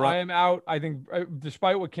right, I am out. I think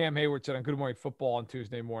despite what Cam Hayward said on Good Morning Football on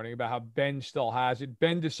Tuesday morning about how Ben still has it,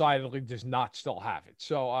 Ben decidedly does not still have it.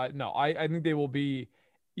 So, no, I think they will be,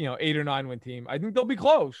 8 or 9 win team. I think they'll be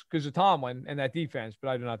close because of Tomlin and that defense, but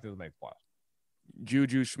I do not think they'll make the playoffs.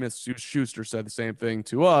 Juju Smith-Schuster said the same thing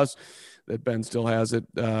to us, that Ben still has it.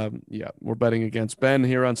 We're betting against Ben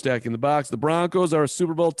here on Stacking the Box. The Broncos are a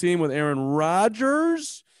Super Bowl team with Aaron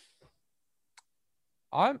Rodgers.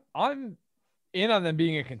 I'm in on them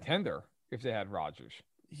being a contender if they had Rodgers.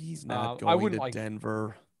 He's not going to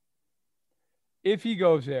Denver. If he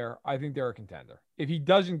goes there, I think they're a contender. If he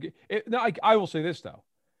doesn't I will say this, though.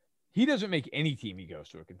 He doesn't make any team he goes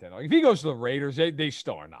to a contender. Like if he goes to the Raiders, they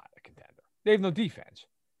still are not a contender. They have no defense.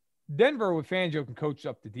 Denver with Fangio can coach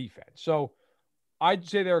up the defense. So I'd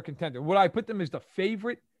say they're a contender. Would I put them as the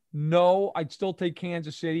favorite? No, I'd still take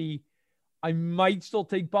Kansas City. I might still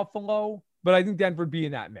take Buffalo, but I think Denver would be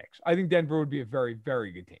in that mix. I think Denver would be a very,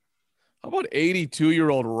 very good team. How about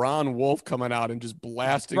 82-year-old Ron Wolf coming out and just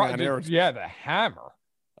blasting on Eric? Yeah, the hammer.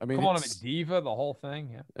 I mean, come on, diva, the whole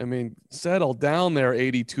thing. Yeah. I mean, settle down there,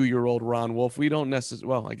 82-year-old Ron Wolf. We don't necessarily.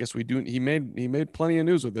 Well, I guess we do. He made plenty of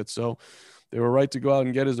news with it, so they were right to go out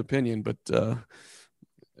and get his opinion. But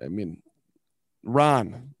I mean,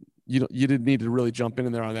 Ron, you didn't need to really jump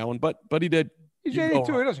in there on that one, but he did. He's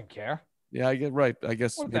 82. He doesn't care. Yeah, I get right. I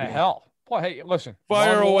guess. What the hell? Boy, hey, listen.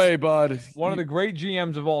 Fire away, bud. One of the great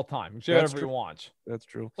GMs of all time. Say whatever he wants. That's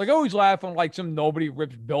true. Like, I always laugh when like some nobody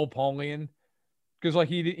rips Bill Polian because like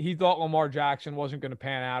he thought Lamar Jackson wasn't going to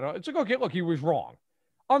pan out. It's like, okay, look, he was wrong.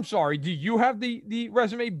 I'm sorry. Do you have the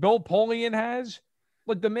resume Bill Polian has?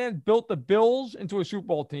 Like, the man built the Bills into a Super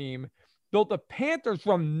Bowl team, built the Panthers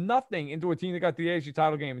from nothing into a team that got the AFC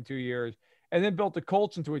title game in 2 years, and then built the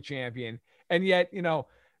Colts into a champion. And yet,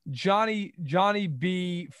 Johnny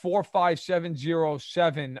B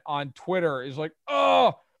 45707 on Twitter is like,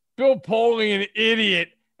 oh, Bill Polian, idiot.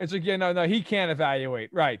 It's like, yeah, no, he can't evaluate.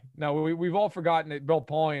 Right. No, we've all forgotten that Bill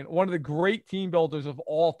Polian, one of the great team builders of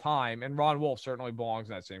all time, and Ron Wolf certainly belongs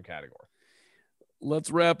in that same category. Let's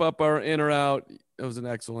wrap up our in or out. It was an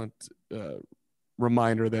excellent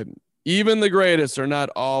reminder that even the greatest are not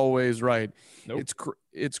always right. Nope.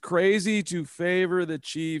 It's crazy to favor the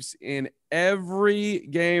Chiefs in every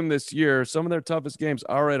game this year. Some of their toughest games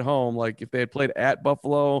are at home. Like if they had played at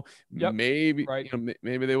Buffalo, maybe right.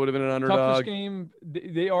 Maybe they would have been an underdog. Toughest game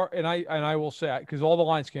they are, and I will say, because all the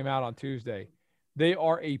lines came out on Tuesday, they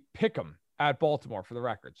are a pick'em at Baltimore for the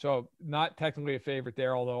record. So not technically a favorite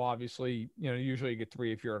there, although obviously usually you get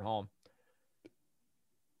 3 if you're at home.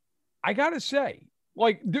 I gotta say.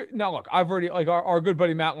 Now look, I've already our good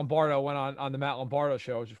buddy Matt Lombardo went on the Matt Lombardo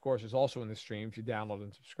show, which of course is also in the stream if you download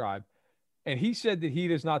and subscribe. And he said that he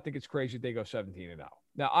does not think it's crazy that they go 17-0.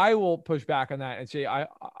 Now I will push back on that and say I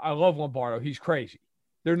love Lombardo. He's crazy.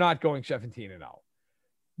 They're not going 17-0.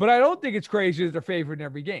 But I don't think it's crazy that they're favored in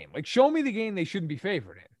every game. Like, show me the game they shouldn't be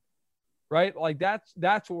favored in. Right? Like that's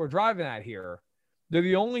what we're driving at here. They're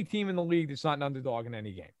the only team in the league that's not an underdog in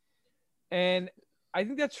any game. And I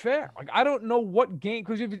think that's fair. Like, I don't know what game,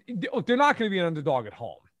 because they're not going to be an underdog at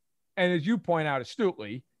home. And as you point out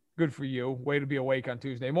astutely, good for you, way to be awake on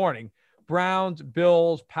Tuesday morning, Browns,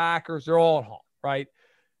 Bills, Packers, they're all at home, right?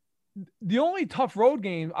 The only tough road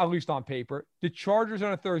game, at least on paper, the Chargers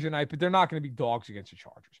on a Thursday night, but they're not going to be dogs against the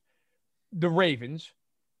Chargers. The Ravens.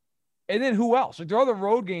 And then who else? Like, their other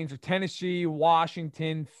road games are Tennessee,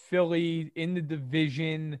 Washington, Philly, in the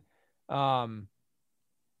division,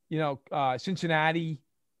 Cincinnati.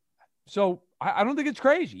 So I don't think it's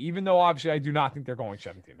crazy, even though obviously I do not think they're going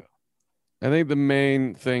 17-0. I think the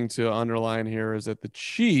main thing to underline here is that the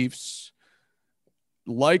Chiefs,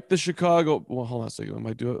 like the Chicago, well, hold on a second. Am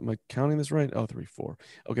I counting this right? Oh, 3, 4.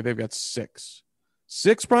 Okay, they've got 6.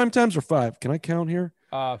 6 prime times or 5? Can I count here?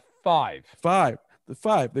 5. 5. The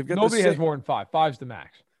 5. They've got nobody has more than 5. 5's the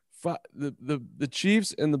max. 5. The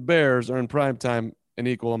Chiefs and the Bears are in prime time an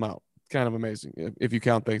equal amount. Kind of amazing if you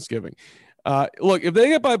count Thanksgiving. Look, if they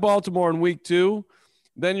get by Baltimore in week 2,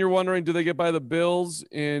 then you're wondering, do they get by the Bills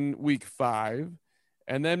in week 5?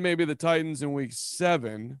 And then maybe the Titans in week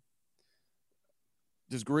 7.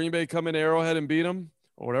 Does Green Bay come in Arrowhead and beat them,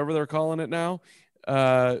 or whatever they're calling it now?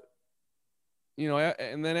 And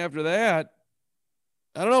then after that,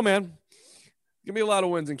 I don't know, man. Give me a lot of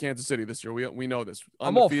wins in Kansas City this year. We know this.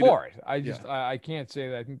 Undefeated. I'm all for it. I can't say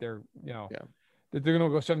that I think they're that they're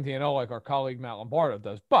going to go 17-0 like our colleague Matt Lombardo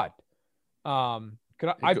does. But I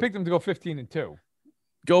picked them to go 15-2.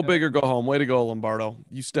 Go big or go home. Way to go, Lombardo.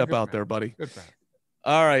 You step out there, buddy. Good friend.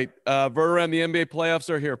 All right. Verderame, the NBA playoffs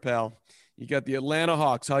are here, pal. You got the Atlanta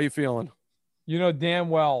Hawks. How you feeling? You know damn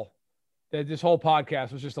well that this whole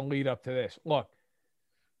podcast was just a lead up to this. Look,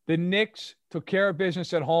 the Knicks took care of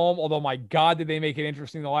business at home, although, my God, did they make it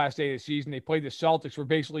interesting the last day of the season. They played the Celtics, where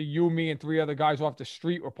basically you, me, and 3 other guys off the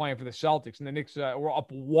street were playing for the Celtics, and the Knicks were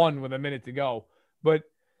up 1 with a minute to go. But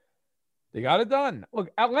they got it done. Look,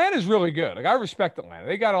 Atlanta's really good. Like, I respect Atlanta.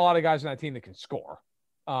 They got a lot of guys on that team that can score.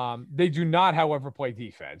 They do not, however, play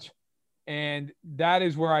defense. And that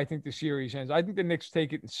is where I think the series ends. I think the Knicks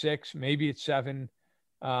take it in 6, maybe it's 7.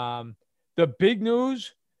 The big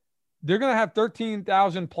news, they're going to have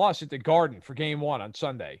 13,000 plus at the Garden for game 1 on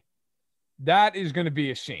Sunday. That is going to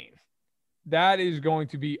be a scene. That is going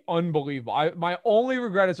to be unbelievable. My only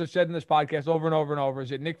regret, as I've said in this podcast over and over and over, is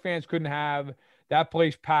that Knicks fans couldn't have that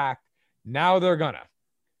place packed. Now they're going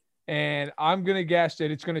to. And I'm going to guess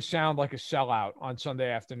that it's going to sound like a sellout on Sunday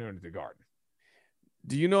afternoon at the Garden.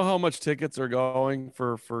 Do you know how much tickets are going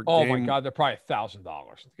for Oh, game? my God. They're probably $1,000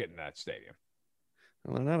 to get in that stadium.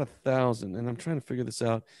 Well, they're not 1,000, and I'm trying to figure this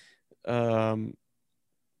out.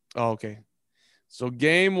 Okay. So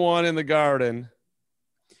game one in the Garden,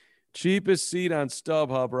 cheapest seat on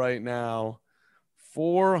StubHub right now,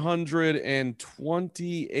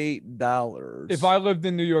 $428. If I lived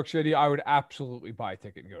in New York City, I would absolutely buy a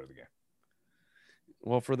ticket and go to the game.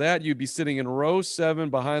 Well, for that, you'd be sitting in row 7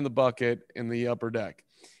 behind the bucket in the upper deck.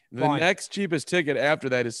 The next cheapest ticket after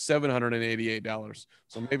that is $788.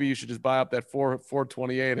 So maybe you should just buy up that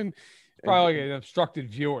 428 and probably like an obstructed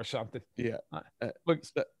view or something. Yeah. Look,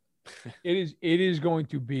 it is going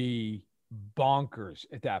to be bonkers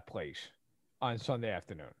at that place on Sunday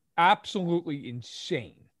afternoon. Absolutely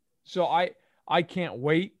insane. So I can't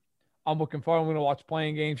wait. I'm looking forward. I'm going to watch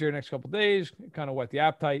playing games here the next couple of days, kind of whet the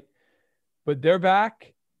appetite. But they're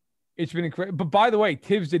back. It's been incredible. But by the way,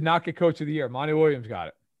 Tibbs did not get Coach of the Year. Monty Williams got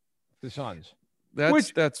it. The Suns. That's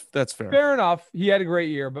fair. Fair enough. He had a great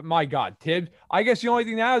year, but my God, Tibbs. I guess the only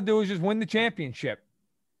thing now to do is just win the championship.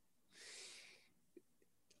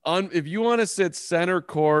 If you want to sit center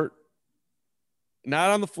court, not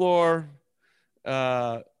on the floor,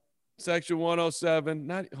 section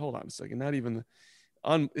 107. Hold on a second. Not even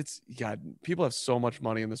it's God. People have so much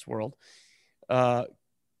money in this world.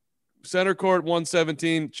 Center court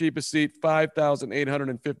 117, cheapest seat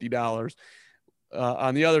 $5,850.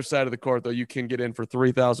 On the other side of the court, though, you can get in for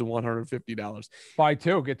 $3,150. Buy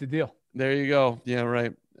two, get the deal. There you go. Yeah,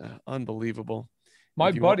 right. Unbelievable.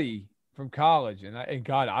 My buddy from college, and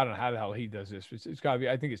God, I don't know how the hell he does this. It's got to be.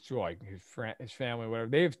 I think it's true. Like his family, whatever.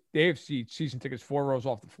 They have season tickets 4 rows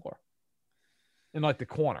off the floor, in like the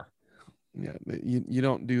corner. Yeah, you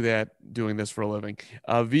don't do that doing this for a living.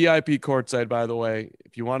 VIP courtside, by the way,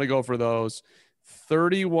 if you want to go for those,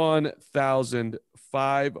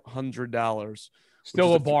 $31,500.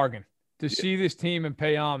 Still a bargain to see this team and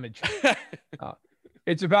pay homage.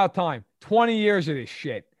 It's about time. 20 years of this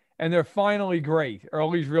shit, and they're finally great, or at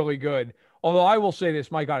least really good. Although I will say this,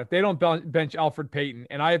 my God, if they don't bench Elfrid Payton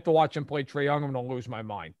and I have to watch him play Trae Young, I'm going to lose my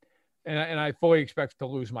mind. And I fully expect to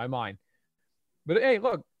lose my mind. But, hey,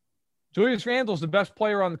 look, Julius Randle's the best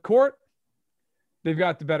player on the court. They've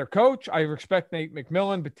got the better coach. I respect Nate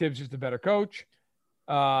McMillan, but Tibbs is the better coach.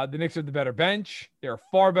 The Knicks have the better bench. They're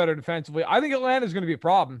far better defensively. I think Atlanta's going to be a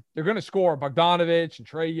problem. They're going to score Bogdanovich and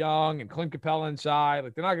Trae Young and Clint Capella inside.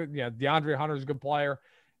 Like they're not going to, DeAndre Hunter's a good player.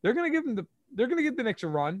 They're going to give the Knicks a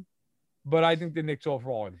run, but I think the Knicks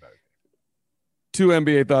overall are the better. 2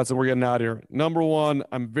 NBA thoughts, and we're getting out of here. Number one,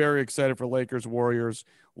 I'm very excited for Lakers Warriors.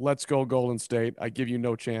 Let's go Golden State. I give you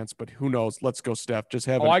no chance, but who knows? Let's go Steph.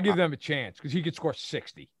 I give them a chance because he could score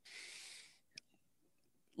 60.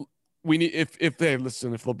 We need if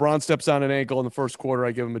LeBron steps on an ankle in the first quarter,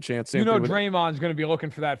 I give him a chance. Same Draymond's going to be looking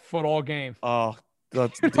for that foot all game. Oh,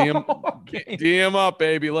 let's DM up,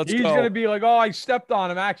 baby. He's go. Going to be like, I stepped on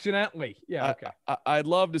him accidentally. Yeah, okay. I'd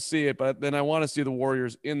love to see it, but then I want to see the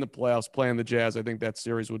Warriors in the playoffs playing the Jazz. I think that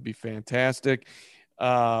series would be fantastic.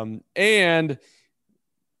 And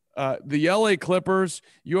the LA Clippers,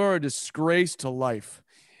 you're a disgrace to life.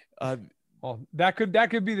 That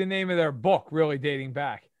could be the name of their book, really dating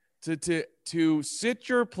back. To sit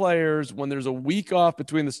your players when there's a week off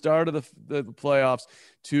between the start of the playoffs,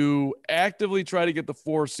 to actively try to get the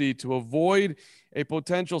 4 seed, to avoid a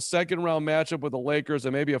potential second round matchup with the Lakers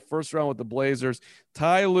and maybe a first round with the Blazers.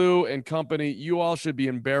 Ty Lue and company, you all should be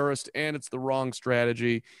embarrassed, and it's the wrong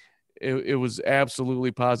strategy. It was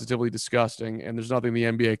absolutely positively disgusting, and there's nothing the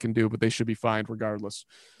NBA can do, but they should be fined regardless.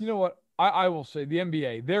 You know what? I will say the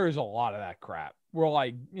NBA, there is a lot of that crap. We're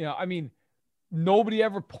like, nobody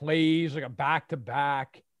ever plays like a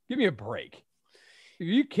back-to-back. Give me a break. Are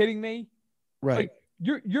you kidding me? Right. Like,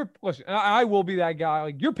 you're listen, I will be that guy.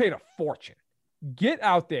 Like, you're paid a fortune. Get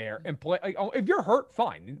out there and play. Like, if you're hurt,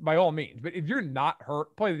 fine, by all means. But if you're not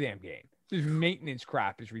hurt, play the damn game. This maintenance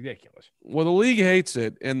crap is ridiculous. Well, the league hates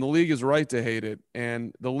it, and the league is right to hate it.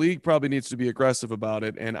 And the league probably needs to be aggressive about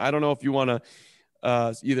it. And I don't know if you want to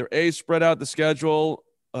either spread out the schedule,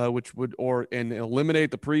 which would and eliminate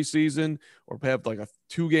the preseason, or have like a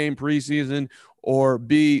 2-game preseason, or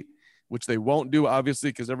B, which they won't do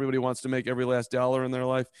obviously because everybody wants to make every last dollar in their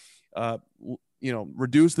life.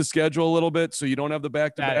 Reduce the schedule a little bit so you don't have the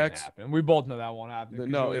back-to-backs. We both know that won't happen.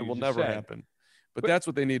 No, it will never happen. But that's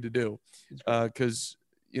what they need to do, because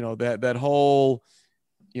that whole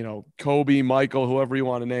Kobe, Michael, whoever you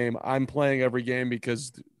want to name, I'm playing every game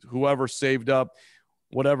because whoever saved up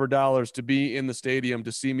whatever dollars to be in the stadium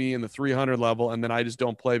to see me in the 300 level, and then I just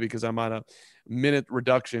don't play because I'm on a minute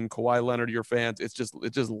reduction. Kawhi Leonard, your fans, it's just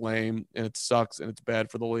lame, and it sucks, and it's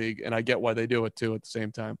bad for the league, and I get why they do it too at the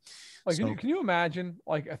same time. Like, can you imagine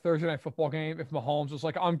like a Thursday night football game if Mahomes was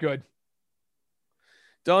like, I'm good,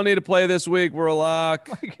 don't need to play this week, we're a lock?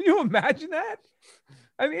 Like, can you imagine that?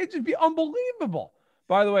 I mean, it'd just be unbelievable.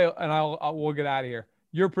 By the way, and we'll get out of here.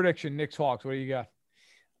 Your prediction, Knicks Hawks. What do you got?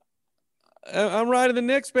 I'm riding the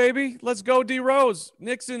Knicks, baby. Let's go, D Rose.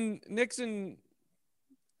 Knicks and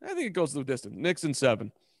I think it goes to the distance. Knicks in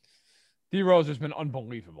 7. D Rose has been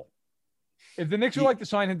unbelievable. If the Knicks would like to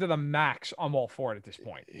sign him to the max, I'm all for it at this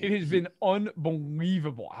point. It has been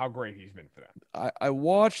unbelievable how great he's been for them. I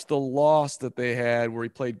watched the loss that they had where he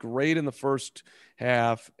played great in the first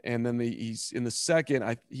half, and then he's in the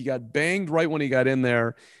second. He got banged right when he got in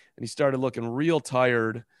there, and he started looking real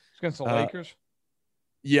tired. It's against the Lakers?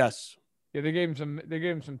 Yes. Yeah, they gave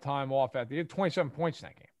him some time off at the. He had 27 points in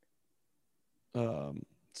that game.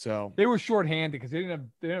 So they were shorthanded because they didn't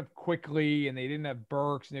have Quickly and they didn't have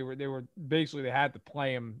Burks, and they were basically, they had to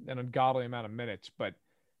play him an ungodly amount of minutes. But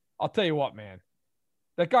I'll tell you what, man,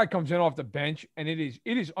 that guy comes in off the bench and it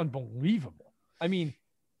is unbelievable. I mean,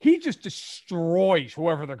 he just destroys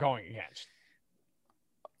whoever they're going against.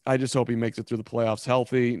 I just hope he makes it through the playoffs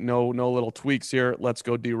healthy. No little tweaks here. Let's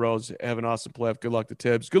go, D Rose. Have an awesome playoff. Good luck to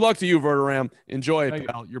Tibbs. Good luck to you, Verderam. Enjoy it,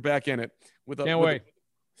 pal. You're back in it Can't wait.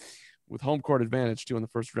 With home court advantage too in the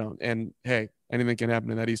first round. And hey, anything can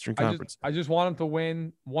happen in that Eastern Conference. I just want them to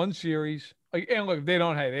win one series. And look, they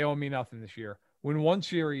owe me nothing this year. Win one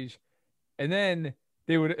series, and then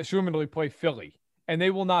they would assumedly play Philly, and they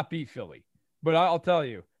will not beat Philly. But I'll tell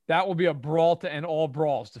you, that will be a brawl to end all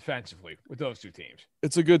brawls defensively with those two teams.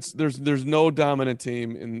 It's a good. There's no dominant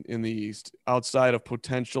team in the East outside of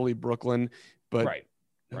potentially Brooklyn, but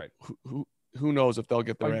right. Who knows if they'll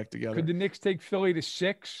get their act together? Could the Knicks take Philly to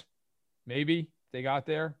 6? Maybe they got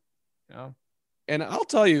there, And I'll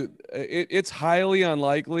tell you, it's highly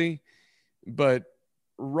unlikely, but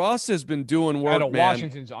Russ has been doing work, man.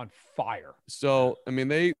 Washington's on fire. So, I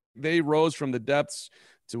mean, they rose from the depths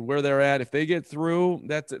to where they're at. If they get through,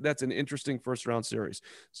 that's an interesting first round series.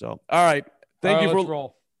 So, all right. Thank you for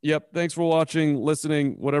roll. Yep. Thanks for watching,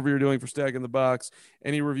 listening, whatever you're doing for Stacking the Box.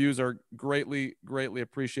 Any reviews are greatly, greatly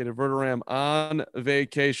appreciated. Verderam on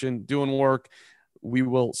vacation, doing work. We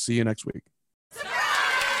will see you next week.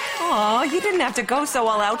 Aw, you didn't have to go so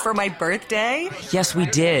all out for my birthday. Yes, we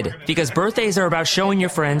did. Because birthdays are about showing your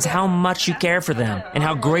friends how much you care for them and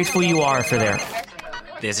how grateful you are for their...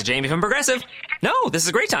 This is Jamie from Progressive. No, this is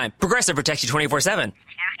a great time. Progressive protects you 24/7.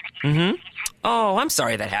 Mm-hmm. Oh, I'm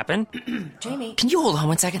sorry that happened. Jamie. Can you hold on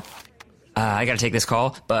one second? I gotta take this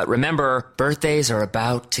call. But remember, birthdays are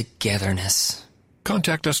about togetherness.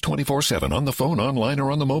 Contact us 24/7 on the phone, online,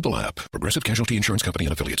 or on the mobile app. Progressive Casualty Insurance Company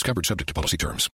and affiliates. Covered subject to policy terms.